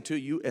blessing to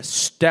you,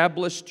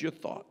 established your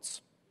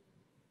thoughts.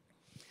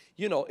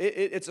 You know,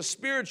 it's a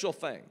spiritual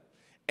thing,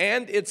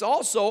 and it's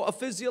also a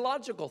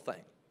physiological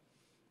thing.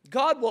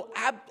 God will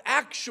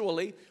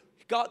actually,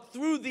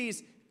 through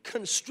these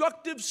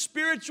constructive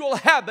spiritual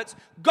habits,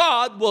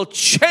 God will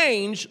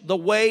change the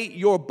way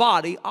your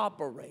body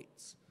operates.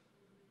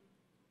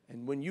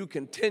 And when you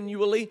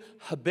continually,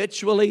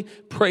 habitually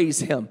praise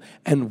Him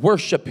and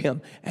worship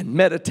Him and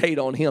meditate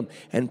on Him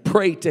and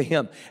pray to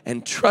Him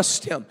and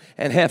trust Him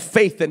and have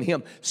faith in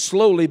Him,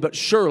 slowly but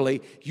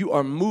surely you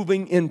are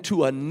moving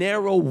into a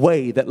narrow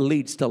way that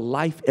leads to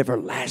life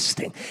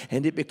everlasting.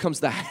 And it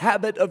becomes the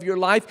habit of your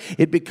life.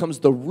 It becomes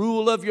the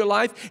rule of your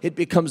life. It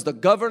becomes the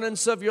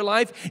governance of your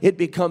life. It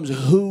becomes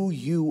who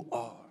you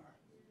are.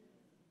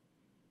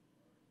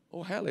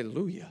 Oh,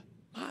 hallelujah.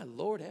 My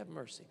Lord, have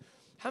mercy.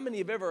 How many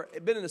have ever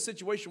been in a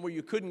situation where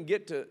you couldn't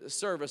get to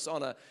service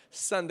on a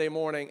Sunday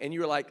morning and you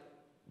were like,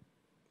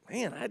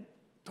 man, I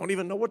don't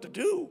even know what to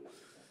do.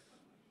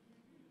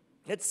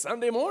 It's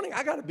Sunday morning.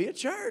 I got to be at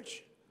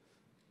church.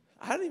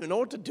 I don't even know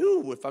what to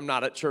do if I'm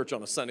not at church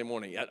on a Sunday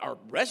morning. Are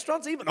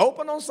restaurants even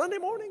open on Sunday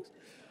mornings?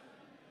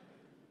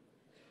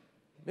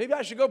 Maybe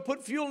I should go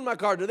put fuel in my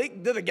car. Do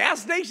the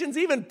gas stations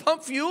even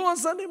pump fuel on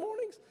Sunday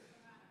mornings?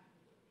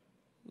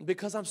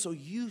 Because I'm so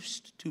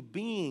used to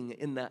being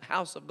in the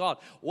house of God.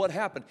 What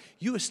happened?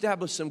 You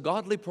established some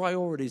godly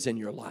priorities in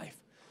your life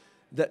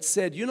that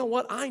said, you know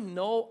what, I'm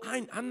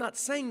not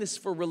saying this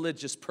for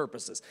religious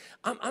purposes.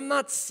 I'm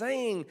not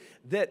saying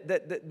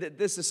that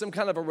this is some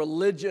kind of a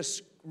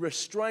religious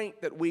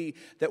restraint that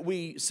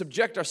we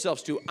subject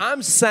ourselves to.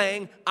 I'm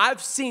saying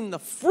I've seen the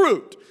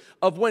fruit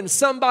of when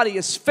somebody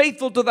is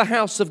faithful to the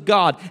house of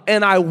God,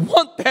 and I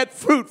want that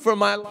fruit for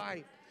my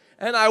life.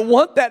 And I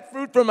want that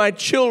fruit for my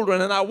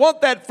children, and I want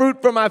that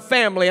fruit for my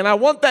family, and I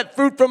want that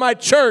fruit for my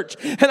church,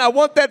 and I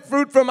want that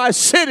fruit for my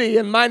city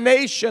and my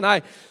nation.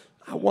 I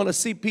want to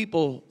see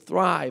people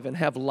thrive and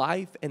have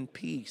life and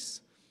peace.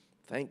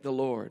 Thank the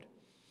Lord.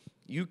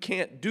 You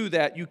can't do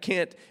that. You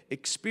can't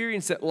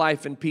experience that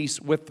life and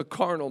peace with the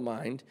carnal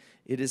mind.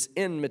 It is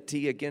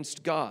enmity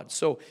against God.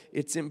 So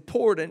it's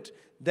important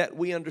that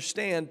we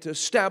understand to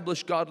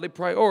establish godly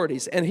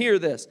priorities. And hear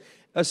this.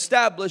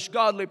 Establish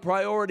godly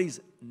priorities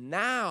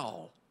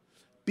now,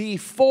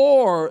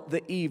 before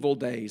the evil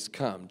days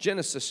come.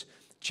 Genesis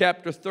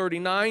chapter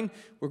 39,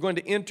 we're going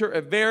to enter a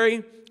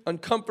very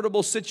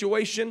uncomfortable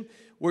situation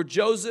where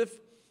Joseph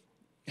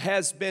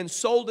has been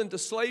sold into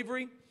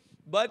slavery,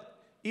 but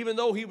even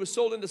though he was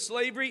sold into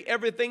slavery,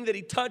 everything that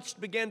he touched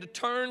began to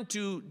turn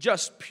to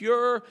just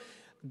pure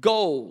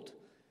gold.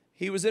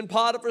 He was in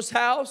Potiphar's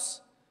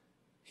house.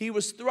 He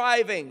was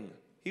thriving.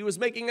 He was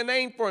making a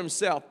name for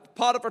himself.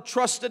 Potiphar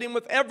trusted him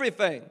with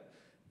everything.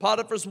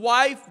 Potiphar's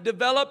wife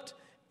developed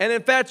an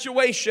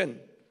infatuation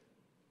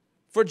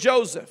for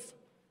Joseph,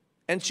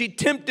 and she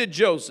tempted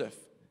Joseph,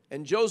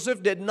 and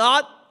Joseph did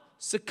not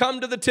succumb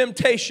to the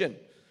temptation.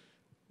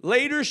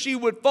 Later, she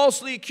would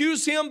falsely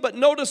accuse him, but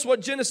notice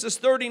what Genesis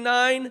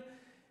 39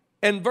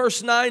 and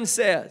verse 9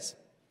 says.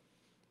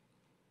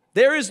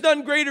 There is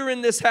none greater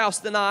in this house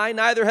than I,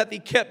 neither hath he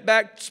kept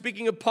back,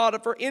 speaking of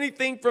Potiphar,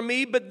 anything from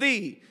me but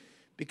thee,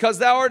 because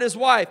thou art his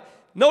wife.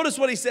 Notice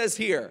what he says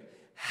here.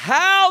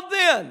 How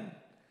then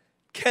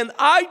can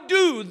I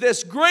do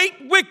this great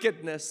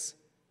wickedness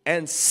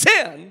and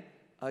sin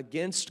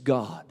against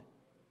God?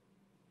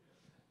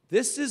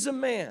 This is a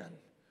man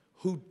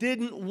who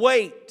didn't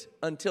wait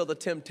until the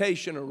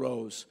temptation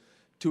arose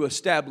to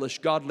establish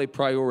godly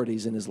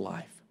priorities in his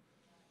life.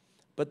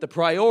 But the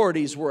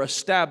priorities were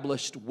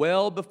established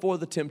well before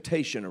the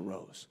temptation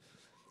arose,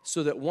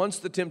 so that once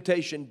the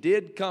temptation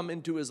did come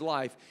into his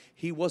life,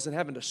 he wasn't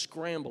having to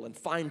scramble and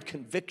find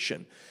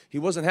conviction. He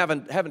wasn't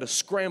having to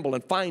scramble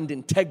and find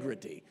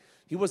integrity.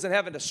 He wasn't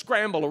having to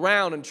scramble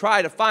around and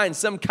try to find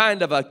some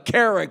kind of a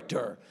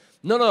character.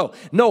 No,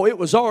 it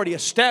was already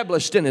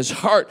established in his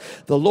heart.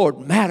 The Lord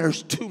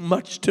matters too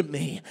much to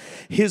me.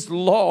 His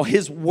law,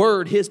 His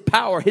word, His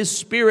power, His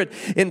spirit,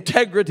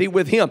 integrity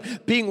with Him,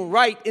 being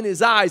right in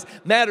His eyes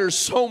matters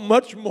so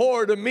much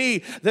more to me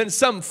than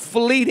some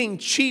fleeting,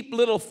 cheap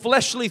little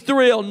fleshly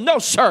thrill. No,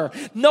 sir.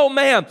 No,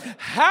 ma'am.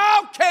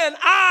 How can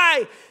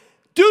I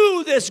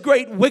do this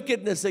great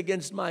wickedness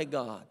against my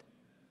God?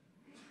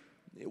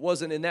 It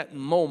wasn't in that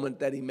moment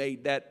that he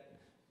made that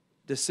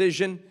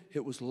decision.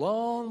 It was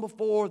long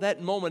before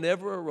that moment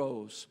ever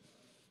arose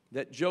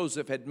that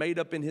Joseph had made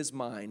up in his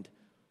mind,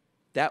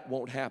 that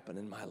won't happen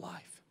in my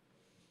life.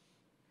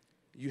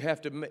 You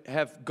have to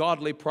have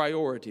godly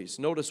priorities.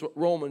 Notice what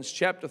Romans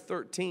chapter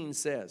 13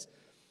 says.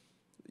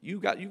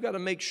 You got to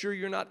make sure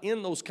you're not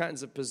in those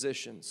kinds of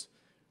positions,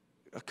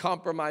 a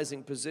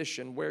compromising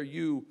position where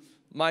you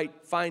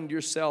might find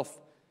yourself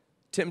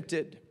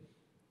tempted.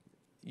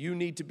 You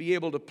need to be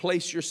able to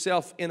place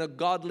yourself in a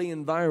godly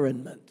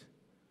environment.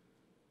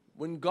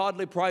 When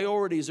godly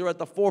priorities are at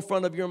the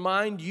forefront of your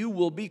mind, you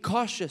will be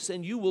cautious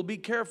and you will be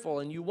careful,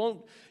 and you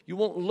won't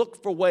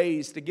look for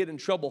ways to get in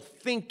trouble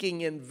thinking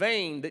in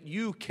vain that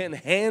you can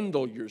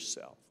handle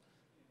yourself.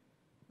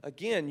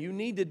 Again, you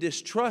need to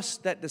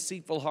distrust that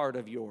deceitful heart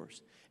of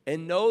yours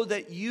and know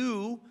that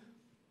you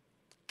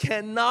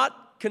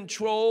cannot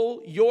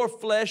control your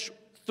flesh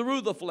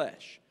through the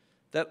flesh,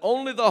 that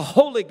only the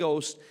Holy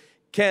Ghost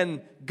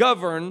can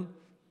govern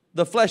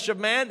the flesh of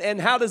man.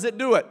 And how does it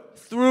do it?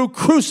 Through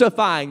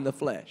crucifying the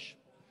flesh.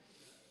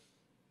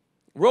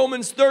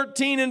 Romans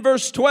 13 and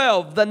verse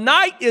 12. The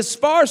night is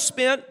far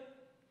spent,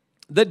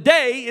 the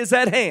day is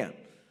at hand.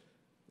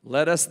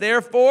 Let us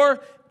therefore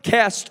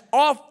cast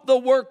off the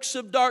works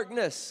of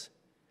darkness,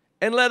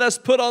 and let us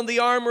put on the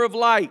armor of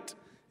light.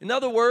 In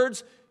other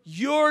words,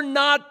 you're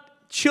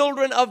not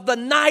children of the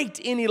night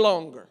any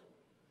longer.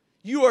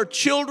 You are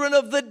children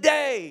of the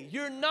day.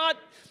 You're not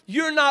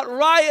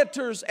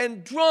rioters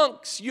and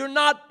drunks. You're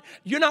not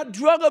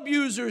drug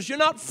abusers. You're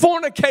not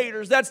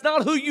fornicators. That's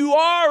not who you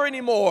are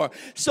anymore.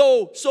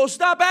 So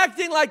stop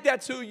acting like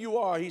that's who you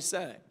are, he's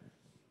saying.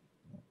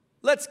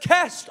 Let's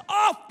cast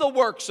off the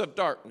works of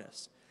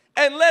darkness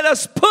and let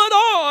us put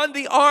on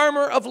the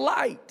armor of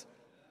light.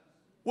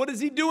 What is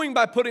he doing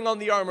by putting on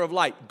the armor of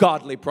light?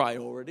 Godly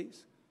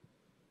priorities.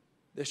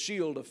 The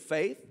shield of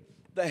faith,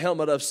 the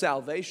helmet of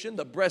salvation,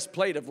 the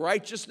breastplate of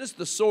righteousness,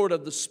 the sword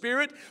of the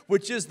Spirit,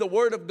 which is the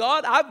word of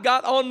God. I've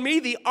got on me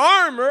the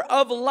armor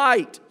of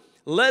light.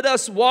 Let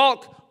us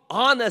walk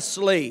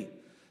honestly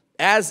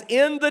as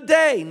in the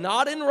day,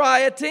 not in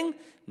rioting,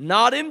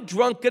 not in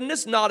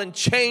drunkenness, not in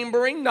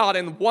chambering, not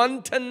in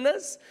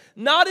wantonness,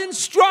 not in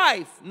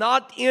strife,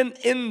 not in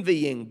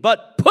envying,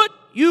 but put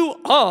you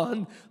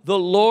on the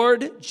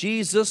Lord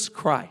Jesus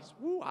Christ.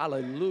 Ooh,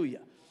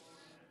 hallelujah.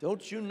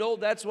 Don't you know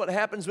that's what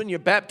happens when you're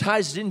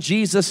baptized in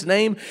Jesus'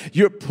 name?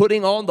 You're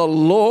putting on the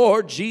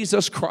Lord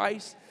Jesus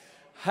Christ.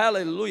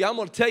 Hallelujah. I'm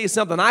going to tell you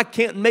something. I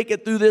can't make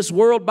it through this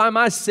world by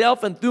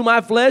myself and through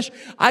my flesh.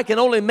 I can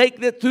only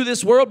make it through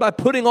this world by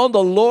putting on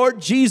the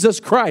Lord Jesus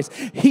Christ.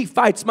 He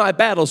fights my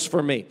battles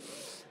for me.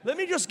 Let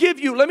me just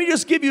give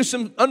you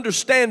some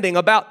understanding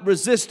about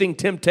resisting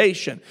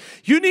temptation.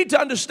 You need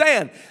to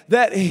understand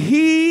that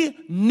he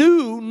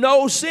knew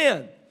no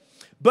sin,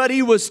 but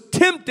he was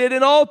tempted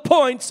in all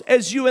points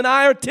as you and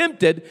I are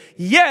tempted,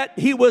 yet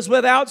he was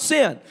without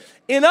sin.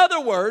 In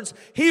other words,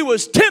 he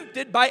was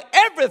tempted by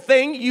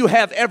everything you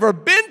have ever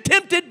been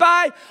tempted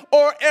by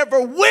or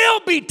ever will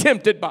be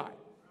tempted by.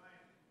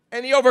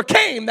 And he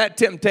overcame that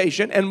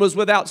temptation and was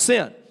without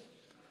sin.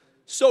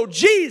 So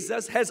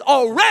Jesus has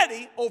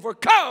already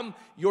overcome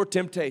your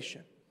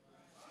temptation.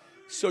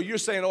 So you're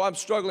saying, oh, I'm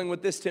struggling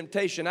with this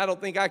temptation. I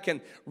don't think I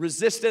can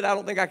resist it. I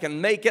don't think I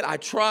can make it. I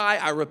try,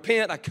 I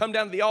repent, I come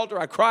down to the altar,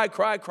 I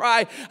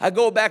cry. I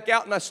go back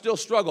out and I still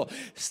struggle.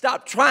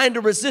 Stop trying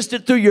to resist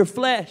it through your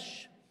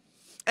flesh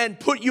and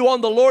put you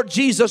on the Lord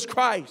Jesus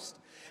Christ.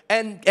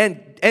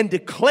 And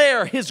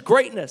declare His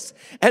greatness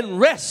and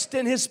rest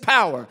in His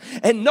power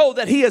and know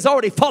that He has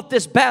already fought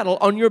this battle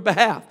on your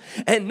behalf,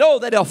 and know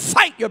that He'll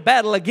fight your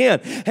battle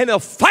again, and He'll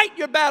fight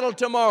your battle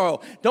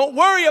tomorrow. Don't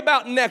worry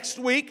about next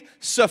week.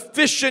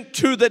 Sufficient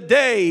to the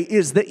day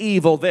is the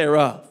evil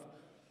thereof.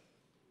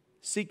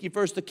 Seek ye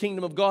first the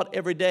kingdom of God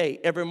every day,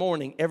 every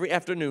morning, every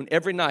afternoon,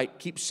 every night.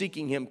 Keep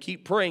seeking Him.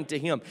 Keep praying to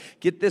Him.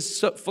 Get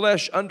this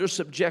flesh under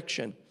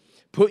subjection.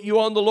 Put you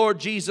on the Lord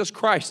Jesus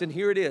Christ. And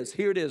here it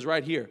is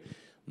right here.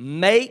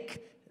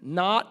 Make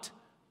not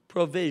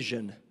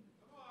provision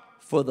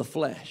for the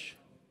flesh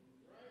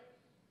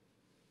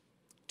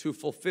to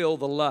fulfill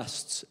the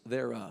lusts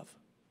thereof.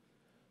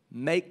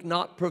 Make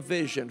not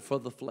provision for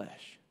the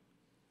flesh.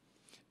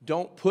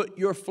 Don't put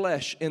your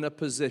flesh in a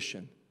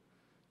position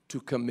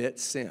to commit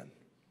sin.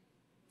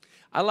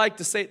 I like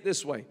to say it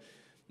this way.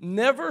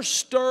 Never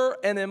stir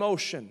an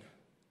emotion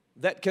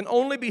that can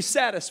only be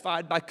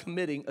satisfied by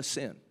committing a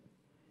sin.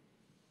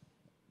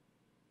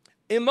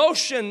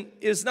 Emotion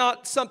is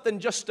not something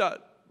just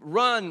to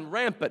run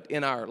rampant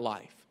in our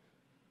life.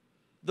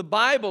 The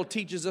Bible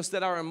teaches us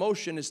that our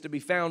emotion is to be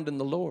found in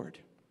the Lord.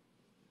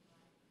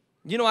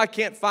 You know, I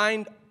can't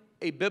find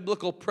a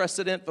biblical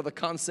precedent for the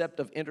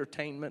concept of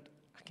entertainment.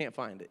 I can't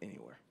find it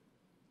anywhere.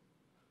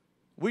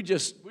 We're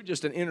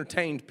just an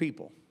entertained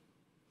people.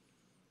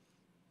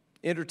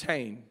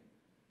 Entertain.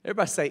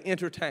 Everybody say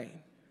entertain.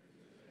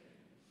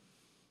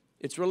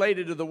 It's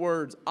related to the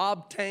words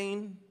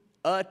obtain,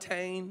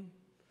 attain,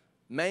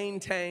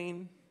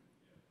 maintain,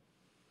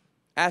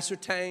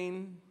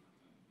 ascertain.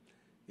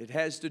 It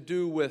has to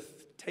do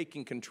with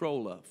taking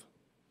control of.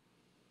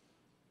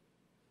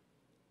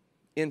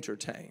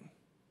 Entertain.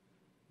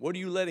 What are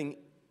you letting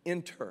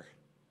enter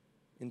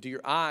into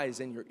your eyes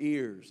and your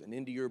ears and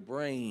into your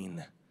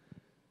brain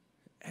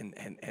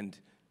and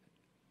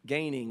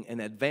gaining an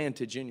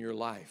advantage in your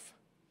life?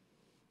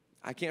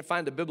 I can't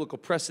find a biblical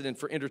precedent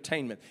for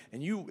entertainment.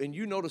 And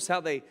you notice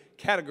how they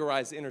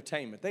categorize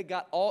entertainment. They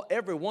got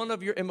every one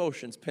of your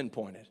emotions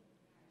pinpointed.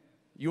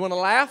 You want to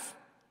laugh?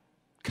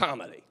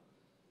 Comedy.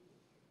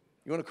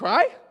 You want to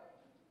cry?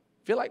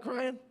 Feel like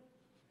crying?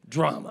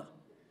 Drama.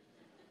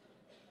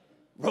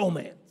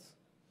 Romance.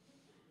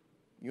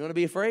 You want to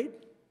be afraid?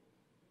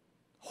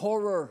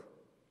 Horror.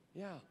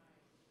 Yeah.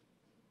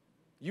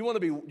 You want to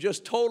be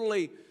just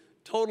totally,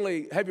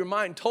 have your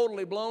mind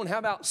totally blown? How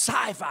about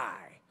sci-fi?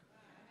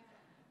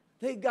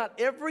 They got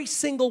every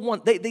single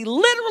one. They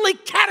literally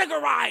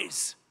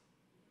categorize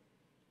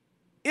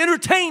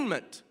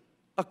entertainment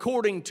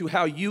according to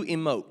how you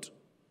emote.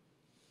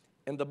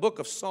 And the book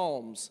of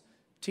Psalms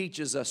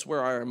teaches us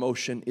where our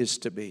emotion is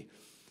to be.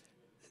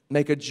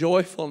 Make a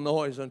joyful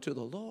noise unto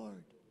the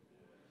Lord.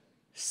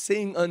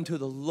 Sing unto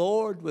the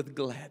Lord with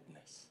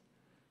gladness.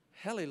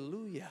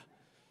 Hallelujah.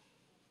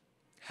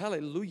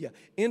 Hallelujah.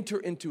 Enter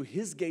into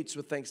his gates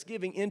with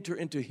thanksgiving. Enter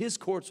into his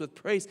courts with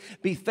praise.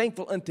 Be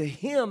thankful unto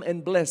him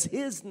and bless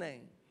his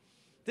name.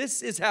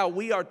 This is how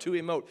we are to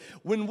emote.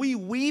 When we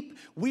weep,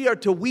 we are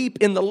to weep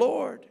in the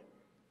Lord.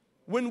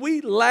 When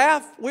we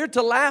laugh, we're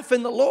to laugh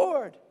in the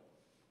Lord.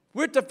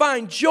 We're to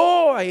find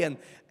joy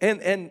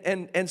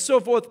and so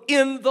forth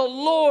in the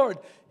Lord.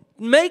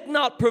 Make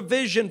not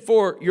provision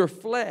for your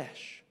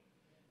flesh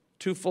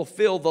to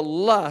fulfill the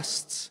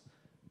lusts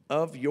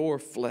of your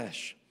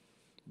flesh.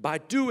 By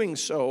doing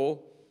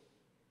so,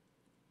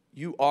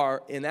 you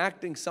are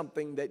enacting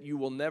something that you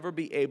will never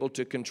be able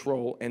to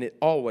control, and it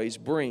always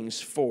brings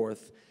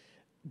forth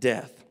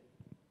death.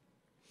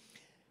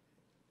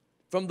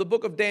 From the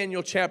book of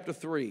Daniel, chapter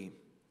 3.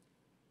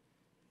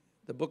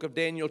 The book of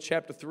Daniel,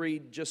 chapter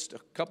 3, just a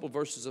couple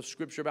verses of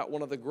Scripture about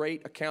one of the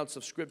great accounts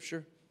of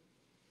Scripture.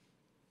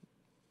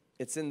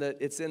 It's in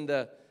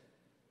the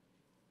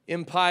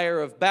empire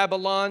of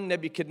Babylon.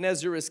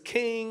 Nebuchadnezzar is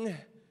king.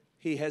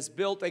 He has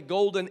built a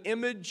golden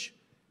image.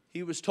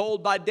 He was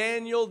told by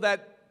Daniel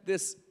that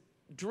this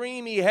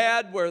dream he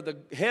had where the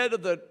head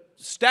of the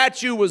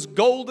statue was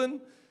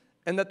golden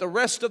and that the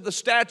rest of the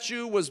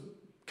statue was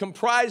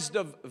comprised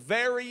of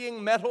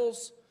varying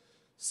metals,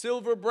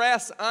 silver,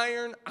 brass,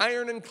 iron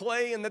and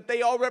clay, and that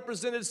they all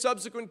represented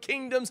subsequent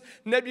kingdoms.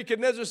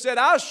 Nebuchadnezzar said,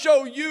 I'll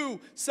show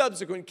you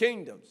subsequent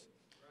kingdoms.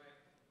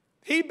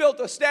 He built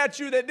a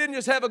statue that didn't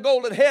just have a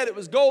golden head, it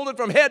was golden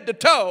from head to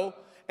toe,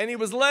 and he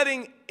was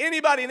letting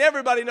anybody and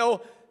everybody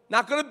know,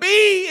 not going to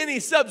be any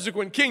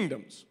subsequent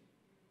kingdoms.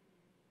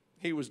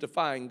 He was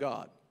defying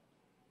God.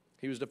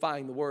 He was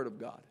defying the Word of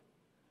God.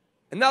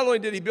 And not only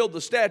did he build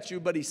the statue,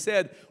 but he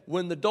said,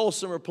 when the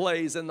dulcimer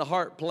plays and the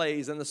harp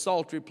plays and the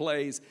psaltery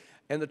plays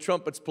and the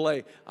trumpets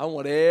play, I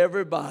want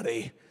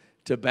everybody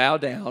to bow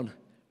down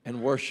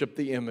and worship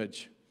the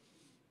image.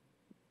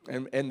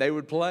 And they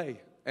would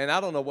play. And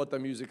I don't know what the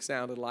music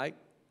sounded like.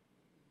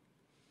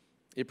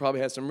 It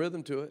probably had some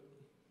rhythm to it.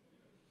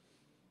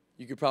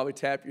 You could probably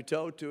tap your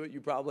toe to it.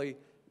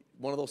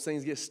 One of those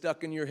things gets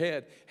stuck in your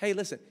head. Hey,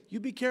 listen, you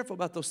be careful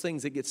about those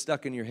things that get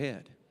stuck in your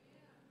head.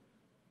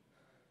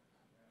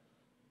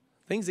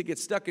 Things that get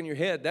stuck in your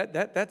head,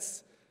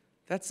 that's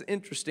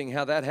interesting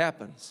how that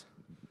happens.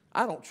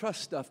 I don't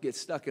trust stuff gets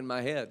stuck in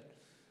my head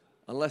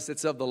unless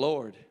it's of the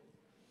Lord.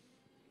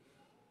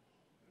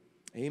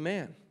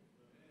 Amen.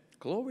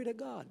 Glory to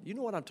God. You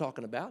know what I'm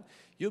talking about.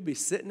 You'll be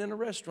sitting in a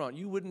restaurant.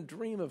 You wouldn't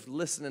dream of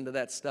listening to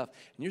that stuff.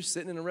 And you're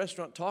sitting in a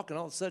restaurant talking,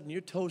 all of a sudden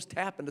your toes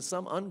tap into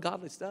some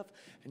ungodly stuff.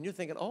 And you're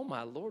thinking, oh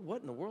my Lord,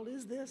 what in the world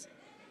is this?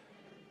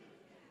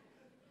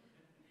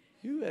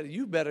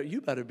 You better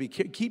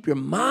keep your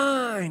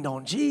mind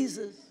on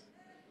Jesus.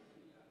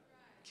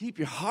 Keep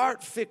your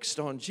heart fixed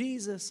on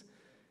Jesus.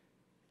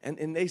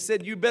 And they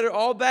said, you better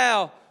all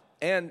bow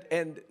And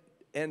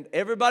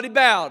everybody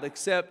bowed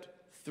except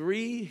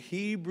 3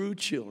 Hebrew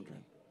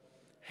children,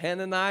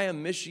 Hananiah,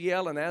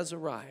 Mishael, and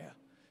Azariah,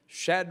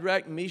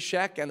 Shadrach,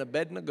 Meshach, and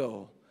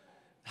Abednego.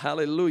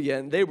 Hallelujah.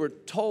 And they were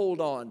told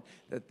on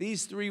that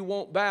these 3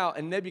 won't bow.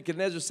 And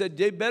Nebuchadnezzar said,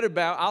 they better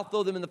bow. I'll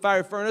throw them in the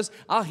fiery furnace.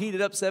 I'll heat it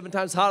up 7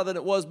 times hotter than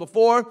it was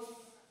before.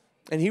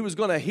 And he was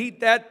going to heat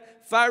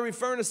that fiery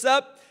furnace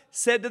up.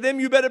 Said to them,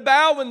 you better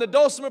bow when the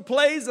dulcimer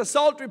plays, the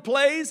psaltery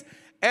plays.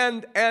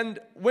 And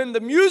when the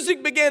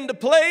music began to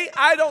play,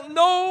 I don't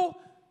know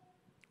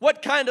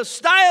what kind of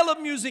style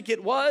of music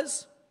it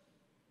was,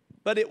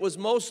 but it was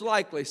most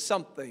likely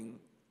something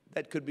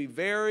that could be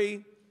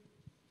very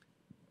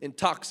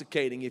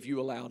intoxicating if you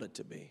allowed it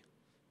to be.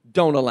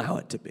 Don't allow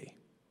it to be.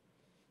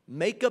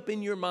 Make up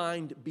in your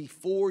mind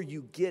before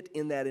you get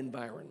in that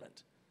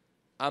environment,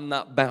 I'm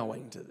not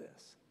bowing to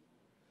this.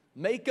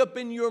 Make up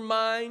in your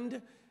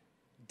mind,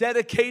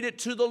 dedicate it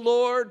to the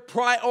Lord,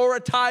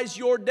 prioritize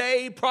your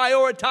day,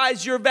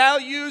 prioritize your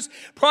values,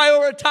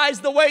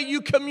 prioritize the way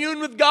you commune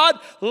with God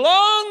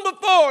long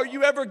before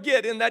you ever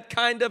get in that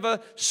kind of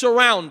a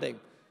surrounding.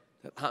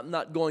 I'm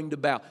not going to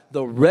bow.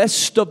 The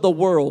rest of the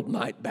world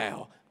might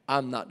bow.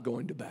 I'm not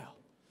going to bow.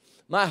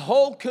 My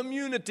whole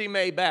community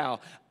may bow.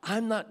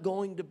 I'm not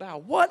going to bow.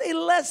 What a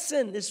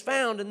lesson is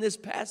found in this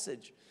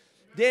passage.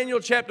 Daniel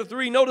chapter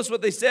 3, notice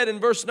what they said in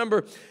verse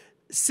number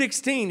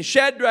 16.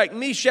 Shadrach,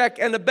 Meshach,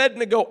 and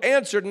Abednego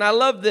answered, and I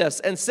love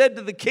this, and said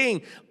to the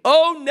king,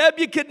 O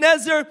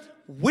Nebuchadnezzar,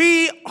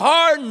 we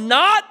are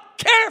not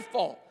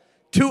careful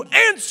to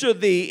answer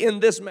thee in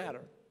this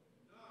matter.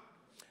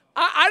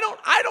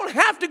 I don't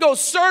have to go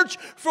search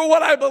for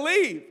what I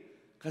believe,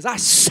 because I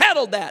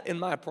settled that in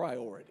my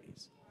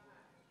priorities.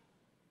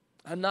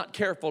 I'm not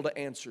careful to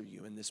answer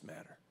you in this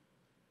matter.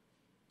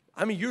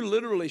 I mean, you're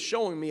literally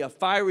showing me a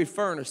fiery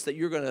furnace that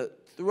you're going to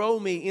throw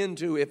me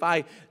into if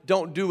I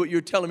don't do what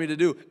you're telling me to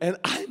do. And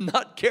I'm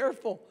not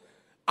careful.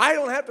 I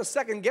don't have to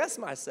second guess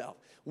myself.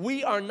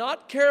 We are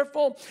not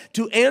careful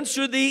to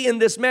answer thee in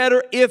this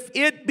matter. If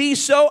it be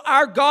so,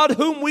 our God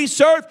whom we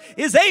serve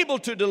is able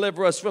to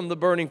deliver us from the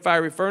burning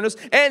fiery furnace,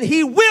 and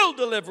he will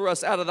deliver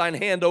us out of thine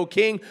hand, O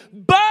king.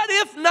 But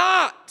if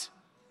not,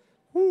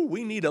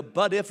 we need a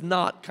but if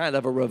not kind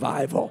of a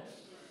revival.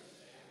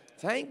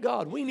 Thank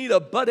God. We need a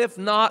but if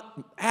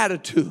not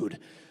attitude.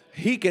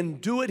 He can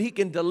do it. He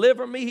can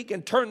deliver me. He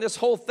can turn this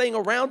whole thing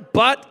around.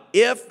 But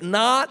if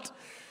not,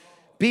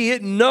 be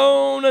it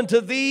known unto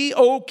thee,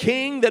 O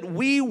king, that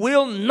we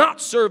will not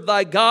serve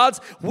thy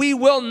gods. We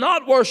will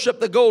not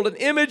worship the golden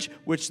image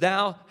which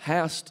thou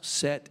hast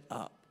set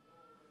up.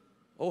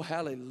 Oh,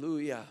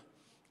 hallelujah.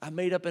 I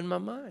made up in my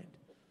mind.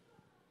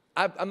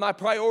 My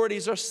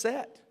priorities are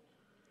set.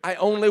 I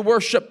only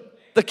worship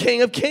the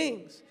King of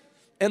Kings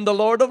and the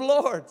Lord of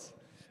Lords.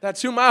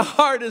 That's who my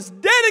heart is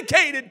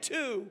dedicated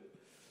to.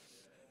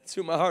 That's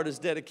who my heart is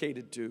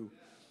dedicated to.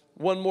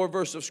 One more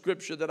verse of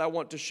Scripture that I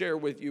want to share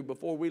with you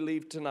before we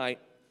leave tonight.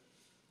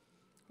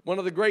 One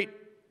of the great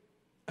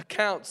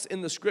accounts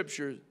in the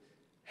Scripture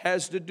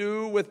has to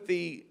do with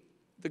the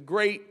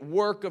great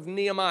work of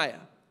Nehemiah.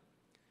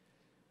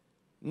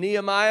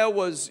 Nehemiah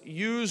was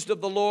used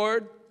of the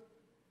Lord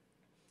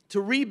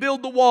to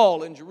rebuild the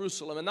wall in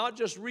Jerusalem. And not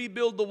just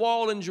rebuild the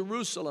wall in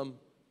Jerusalem,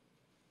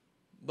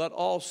 but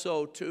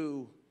also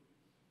to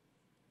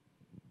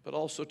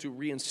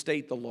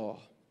reinstate the law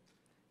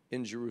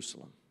in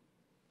Jerusalem.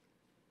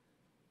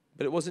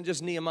 But it wasn't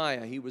just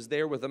Nehemiah. He was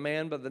there with a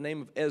man by the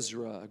name of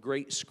Ezra, a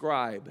great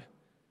scribe.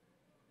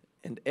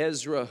 And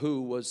Ezra,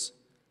 who was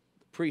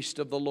the priest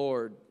of the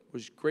Lord,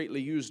 was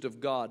greatly used of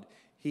God.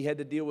 He had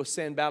to deal with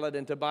Sanballat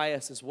and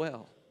Tobias as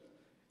well.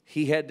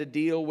 He had to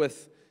deal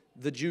with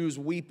the Jews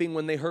weeping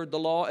when they heard the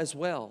law as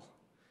well.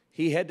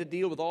 He had to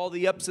deal with all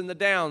the ups and the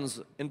downs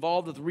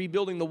involved with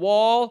rebuilding the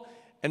wall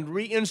and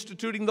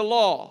reinstituting the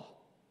law.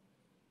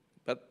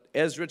 But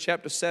Ezra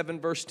chapter 7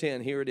 verse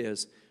 10, here it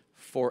is.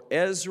 For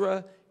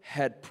Ezra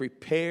had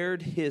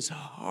prepared his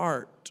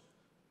heart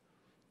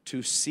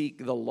to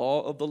seek the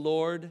law of the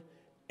Lord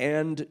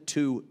and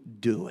to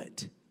do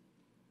it,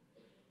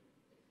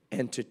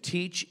 and to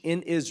teach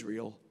in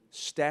Israel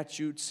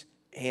statutes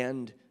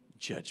and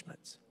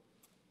judgments.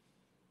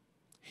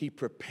 He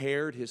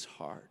prepared his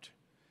heart.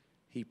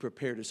 He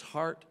prepared his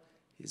heart,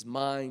 his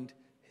mind,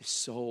 his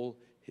soul,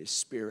 his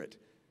spirit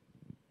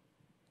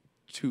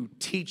to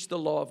teach the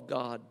law of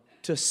God,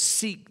 to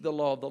seek the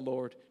law of the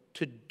Lord,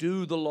 to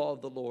do the law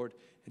of the Lord,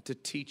 and to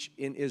teach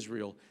in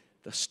Israel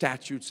the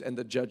statutes and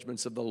the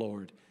judgments of the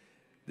Lord.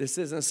 This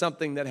isn't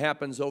something that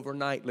happens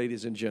overnight,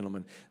 ladies and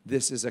gentlemen.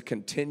 This is a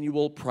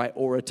continual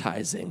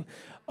prioritizing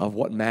of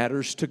what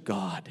matters to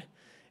God,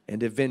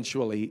 and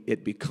eventually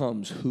it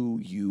becomes who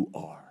you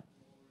are.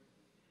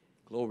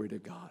 Glory to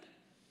God.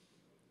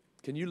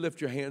 Can you lift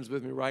your hands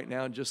with me right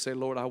now and just say,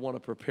 Lord, I want to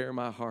prepare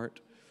my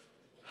heart.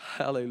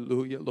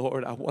 Hallelujah,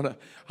 Lord. I want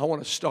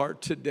to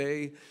start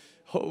today.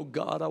 Oh,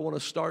 God, I want to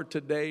start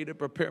today to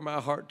prepare my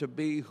heart to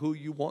be who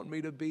you want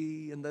me to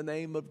be in the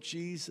name of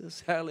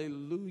Jesus.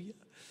 Hallelujah.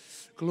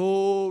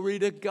 Glory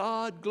to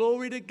God,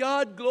 glory to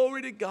God,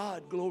 glory to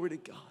God, glory to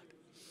God.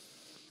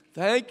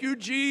 Thank you,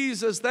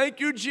 Jesus. Thank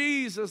you,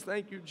 Jesus.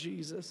 Thank you,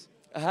 Jesus.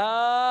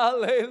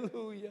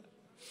 Hallelujah.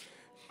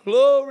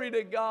 Glory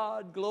to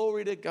God.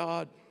 Glory to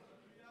God.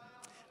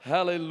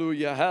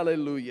 Hallelujah.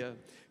 Hallelujah.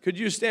 Could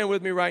you stand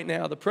with me right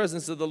now? The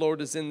presence of the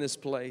Lord is in this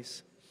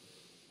place.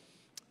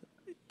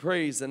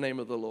 Praise the name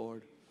of the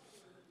Lord.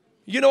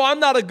 You know, I'm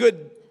not a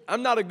good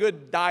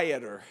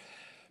dieter.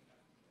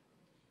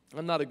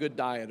 I'm not a good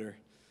dieter.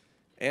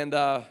 And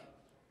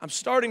I'm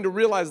starting to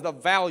realize the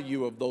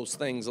value of those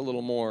things a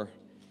little more.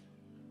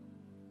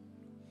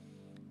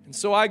 And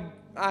so I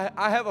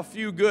have a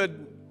few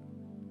good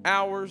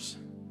hours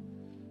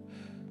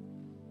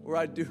where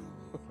I do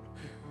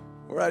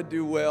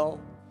well.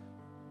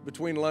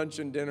 Between lunch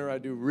and dinner, I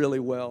do really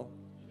well.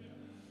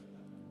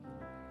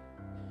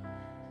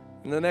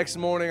 And the next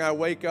morning I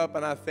wake up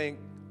and I think,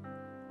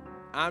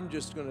 I'm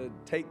just going to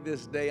take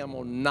this day, I'm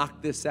going to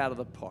knock this out of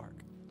the park.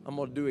 I'm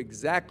going to do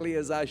exactly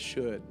as I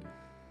should.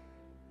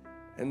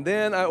 And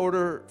then I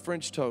order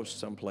French toast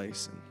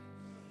someplace.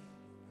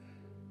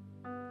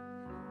 And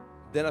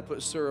then I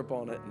put syrup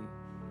on it.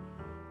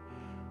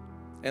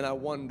 And I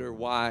wonder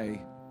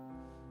why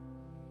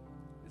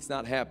it's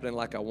not happening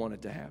like I want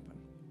it to happen.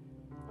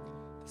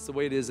 That's the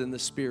way it is in the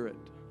Spirit.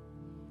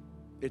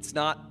 It's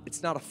not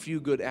a few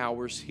good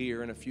hours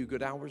here and a few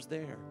good hours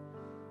there.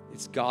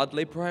 It's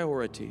godly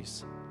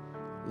priorities.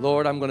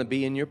 Lord, I'm going to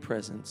be in your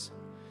presence.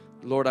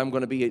 Lord, I'm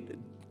going to be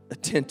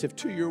attentive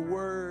to your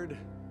word.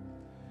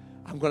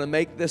 I'm going to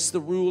make this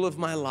the rule of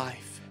my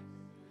life.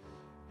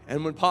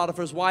 And when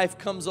Potiphar's wife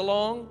comes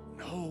along,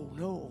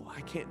 no,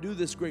 I can't do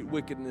this great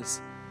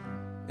wickedness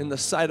in the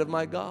sight of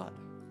my God.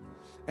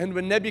 And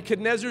when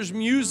Nebuchadnezzar's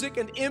music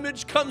and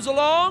image comes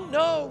along,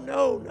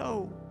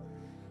 no.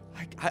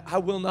 I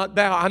will not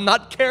bow. I'm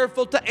not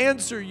careful to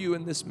answer you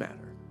in this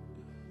matter.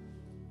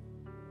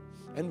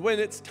 And when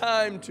it's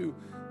time to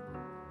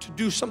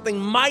do something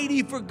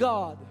mighty for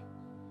God,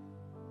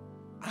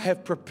 I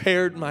have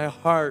prepared my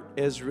heart,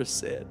 Ezra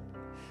said.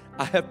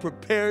 I have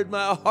prepared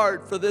my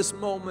heart for this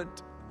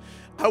moment.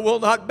 I will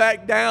not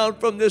back down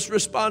from this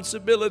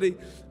responsibility.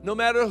 No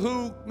matter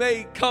who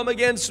may come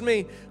against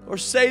me or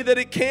say that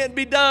it can't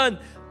be done,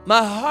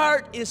 my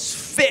heart is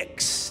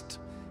fixed.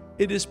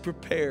 It is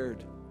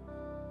prepared.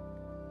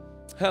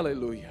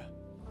 Hallelujah.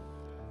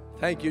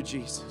 Thank you,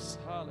 Jesus.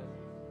 Hallelujah.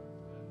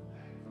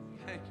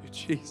 Thank you,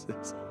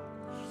 Jesus.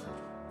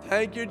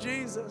 Thank you,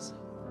 Jesus.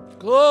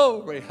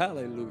 Glory.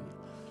 Hallelujah.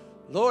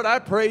 Lord, I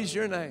praise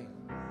your name.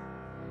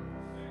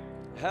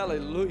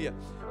 Hallelujah.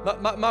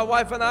 My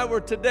wife and I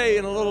were today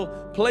in a little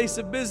place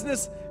of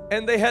business,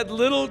 and they had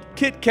little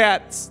Kit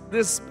Kats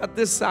about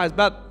this size,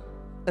 about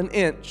an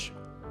inch.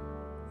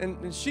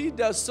 And she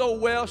does so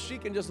well, she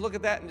can just look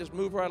at that and just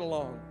move right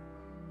along.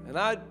 And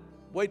I'd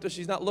wait till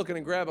she's not looking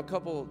and grab a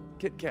couple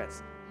Kit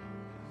Kats.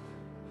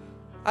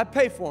 I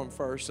pay for them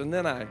first, and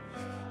then I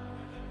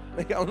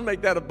want to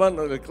make that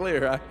abundantly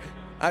clear.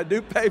 I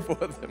do pay for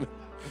them.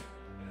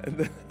 And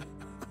then,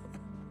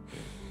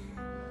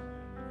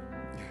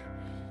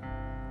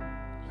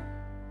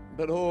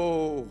 but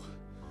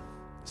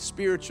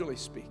spiritually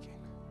speaking,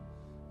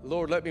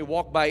 Lord, let me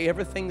walk by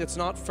everything that's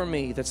not for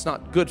me, that's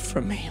not good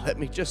for me. Let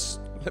me just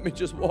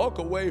walk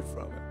away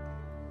from it.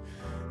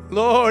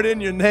 Lord,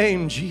 in your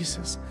name,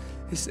 Jesus.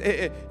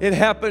 It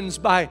happens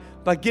by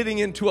getting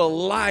into a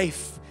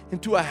life,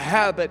 into a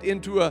habit,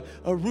 into a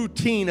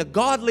routine, a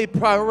godly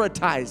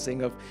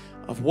prioritizing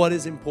of what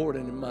is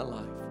important in my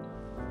life.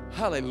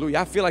 Hallelujah.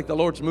 I feel like the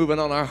Lord's moving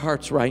on our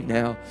hearts right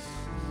now.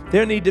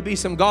 There need to be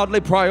some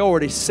godly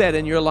priorities set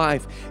in your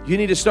life. You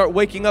need to start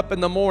waking up in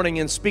the morning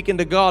and speaking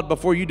to God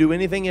before you do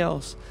anything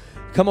else.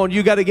 Come on,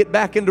 you got to get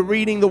back into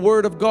reading the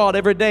Word of God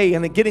every day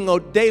and getting a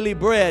daily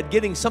bread,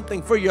 getting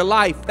something for your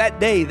life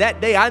that day.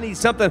 I need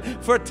something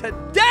for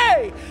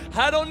today.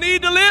 I don't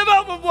need to live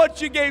off of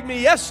what you gave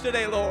me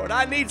yesterday, Lord.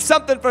 I need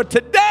something for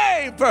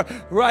today, for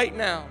right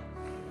now.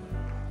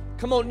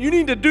 Come on, you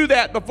need to do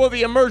that before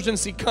the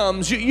emergency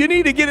comes. You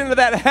need to get into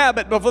that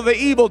habit before the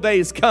evil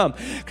days come.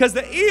 Because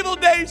the evil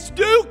days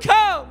do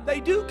come. They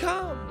do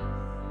come.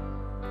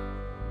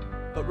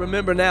 But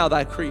remember now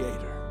thy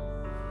Creator.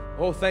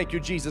 Oh, thank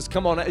you, Jesus.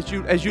 Come on,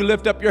 as you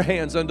lift up your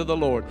hands unto the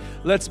Lord,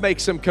 let's make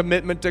some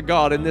commitment to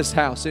God in this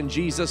house in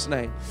Jesus'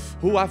 name.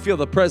 Ooh, I feel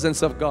the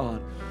presence of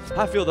God.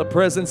 I feel the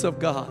presence of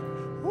God.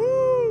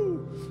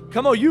 Woo!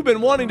 Come on, you've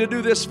been wanting to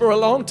do this for a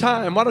long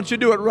time. Why don't you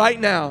do it right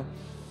now?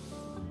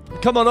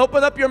 Come on,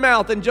 open up your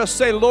mouth and just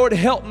say, Lord,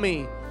 help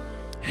me.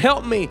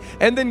 Help me.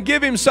 And then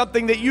give him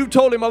something that you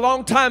told him a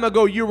long time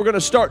ago you were going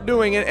to start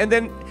doing. And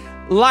then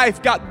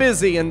life got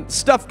busy and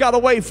stuff got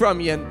away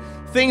from you and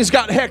things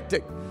got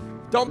hectic.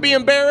 Don't be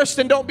embarrassed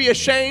and don't be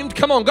ashamed.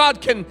 Come on,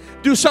 God can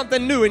do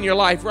something new in your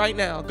life right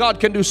now. God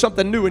can do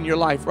something new in your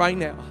life right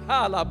now.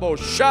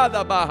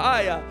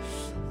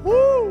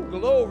 Woo!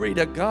 Glory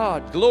to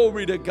God.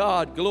 Glory to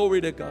God.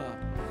 Glory to God.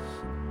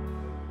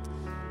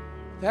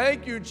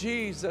 Thank you,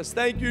 Jesus.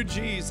 Thank you,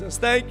 Jesus.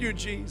 Thank you,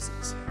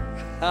 Jesus.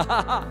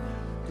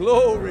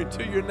 Glory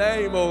to your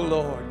name, O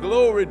Lord.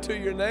 Glory to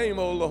your name,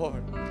 O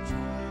Lord.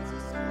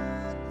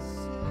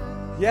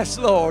 Yes,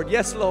 Lord.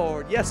 Yes,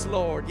 Lord. Yes,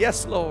 Lord.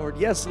 Yes, Lord.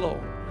 Yes, Lord.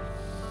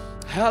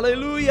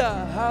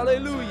 Hallelujah.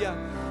 Hallelujah.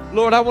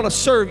 Lord, I want to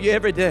serve you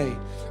every day.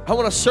 I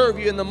want to serve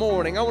you in the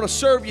morning. I want to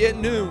serve you at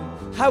noon.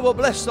 I will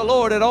bless the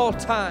Lord at all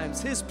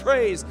times. His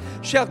praise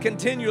shall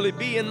continually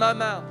be in my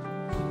mouth.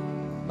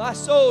 My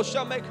soul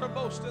shall make her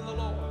boast in the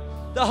Lord.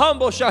 The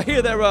humble shall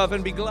hear thereof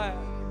and be glad.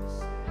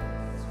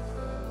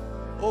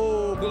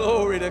 Oh,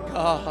 glory to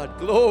God.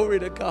 Glory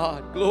to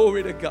God.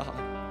 Glory to God.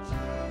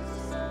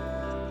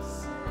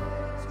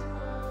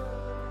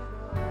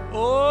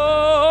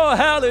 Oh,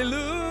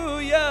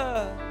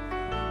 hallelujah.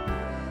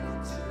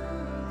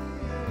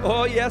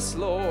 Oh, yes,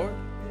 Lord.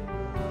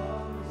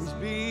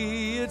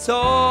 It's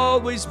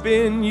always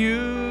been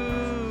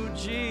you,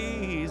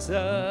 Jesus.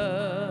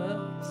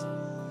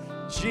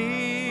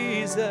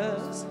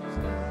 Jesus.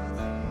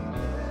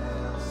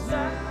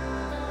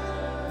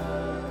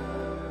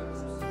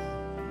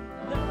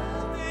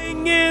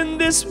 Nothing in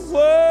this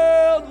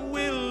world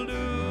will do.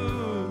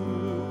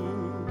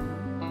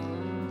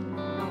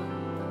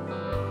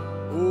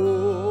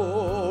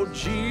 Oh,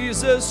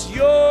 Jesus,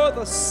 you're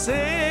the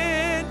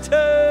center.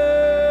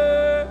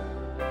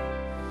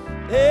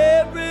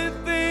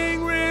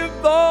 Everything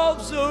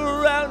revolves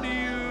around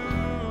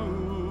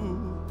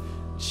you.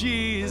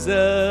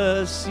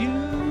 Jesus, you.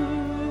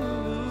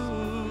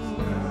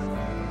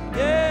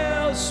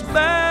 Else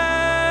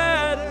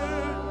matters.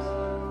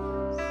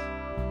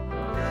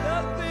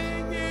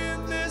 Nothing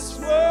in this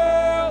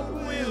world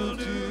will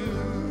do.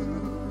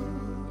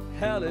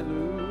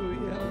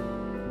 Hallelujah.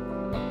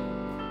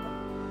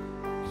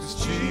 'Cause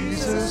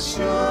Jesus,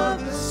 you're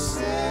the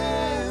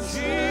center.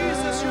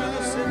 Jesus, you're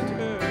the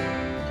center.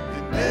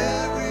 And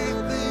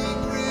everything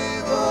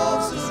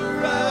revolves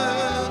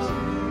around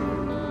you.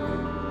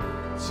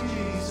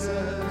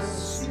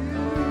 Jesus,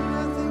 you.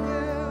 Nothing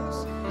else.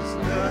 There's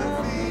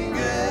nothing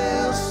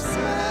else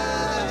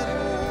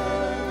matters.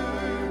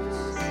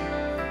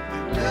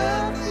 And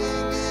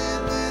nothing in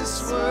this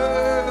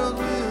world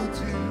will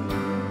do.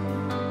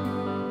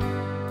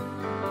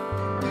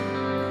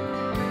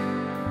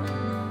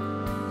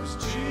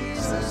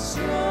 Jesus,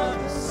 you're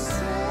the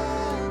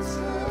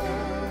center,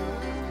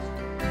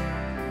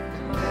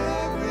 and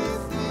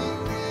everything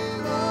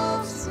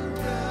revolves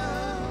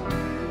around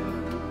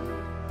you.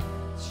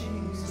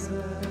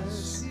 Jesus,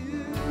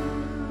 you.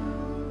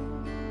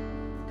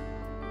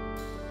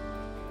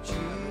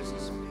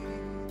 Jesus, be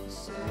the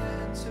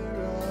center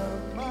of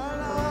my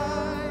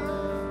life.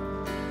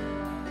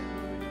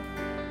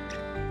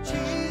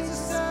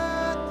 Jesus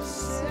at the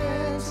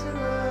center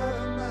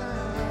of my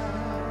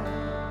life.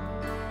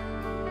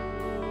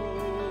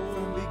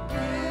 From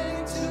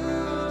beginning to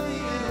the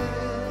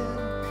end,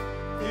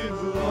 it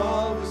will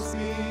always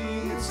be,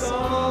 it's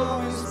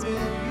always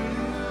been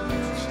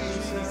you,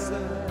 Jesus.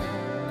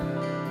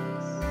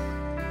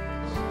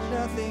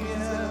 Nothing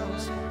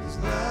else, there's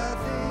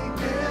nothing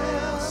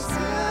else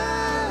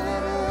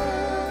matters.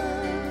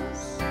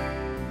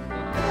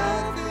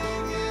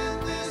 Nothing in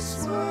this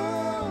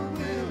world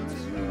will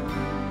do.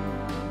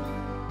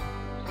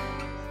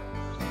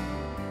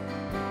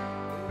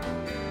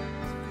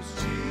 'Cause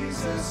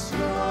Jesus,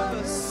 you're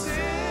the center.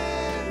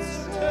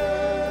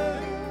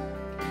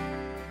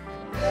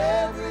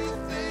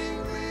 Everything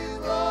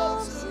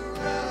revolves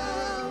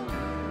around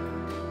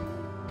you.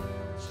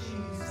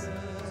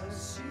 Jesus,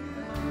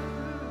 you.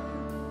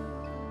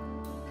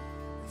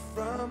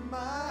 From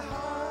my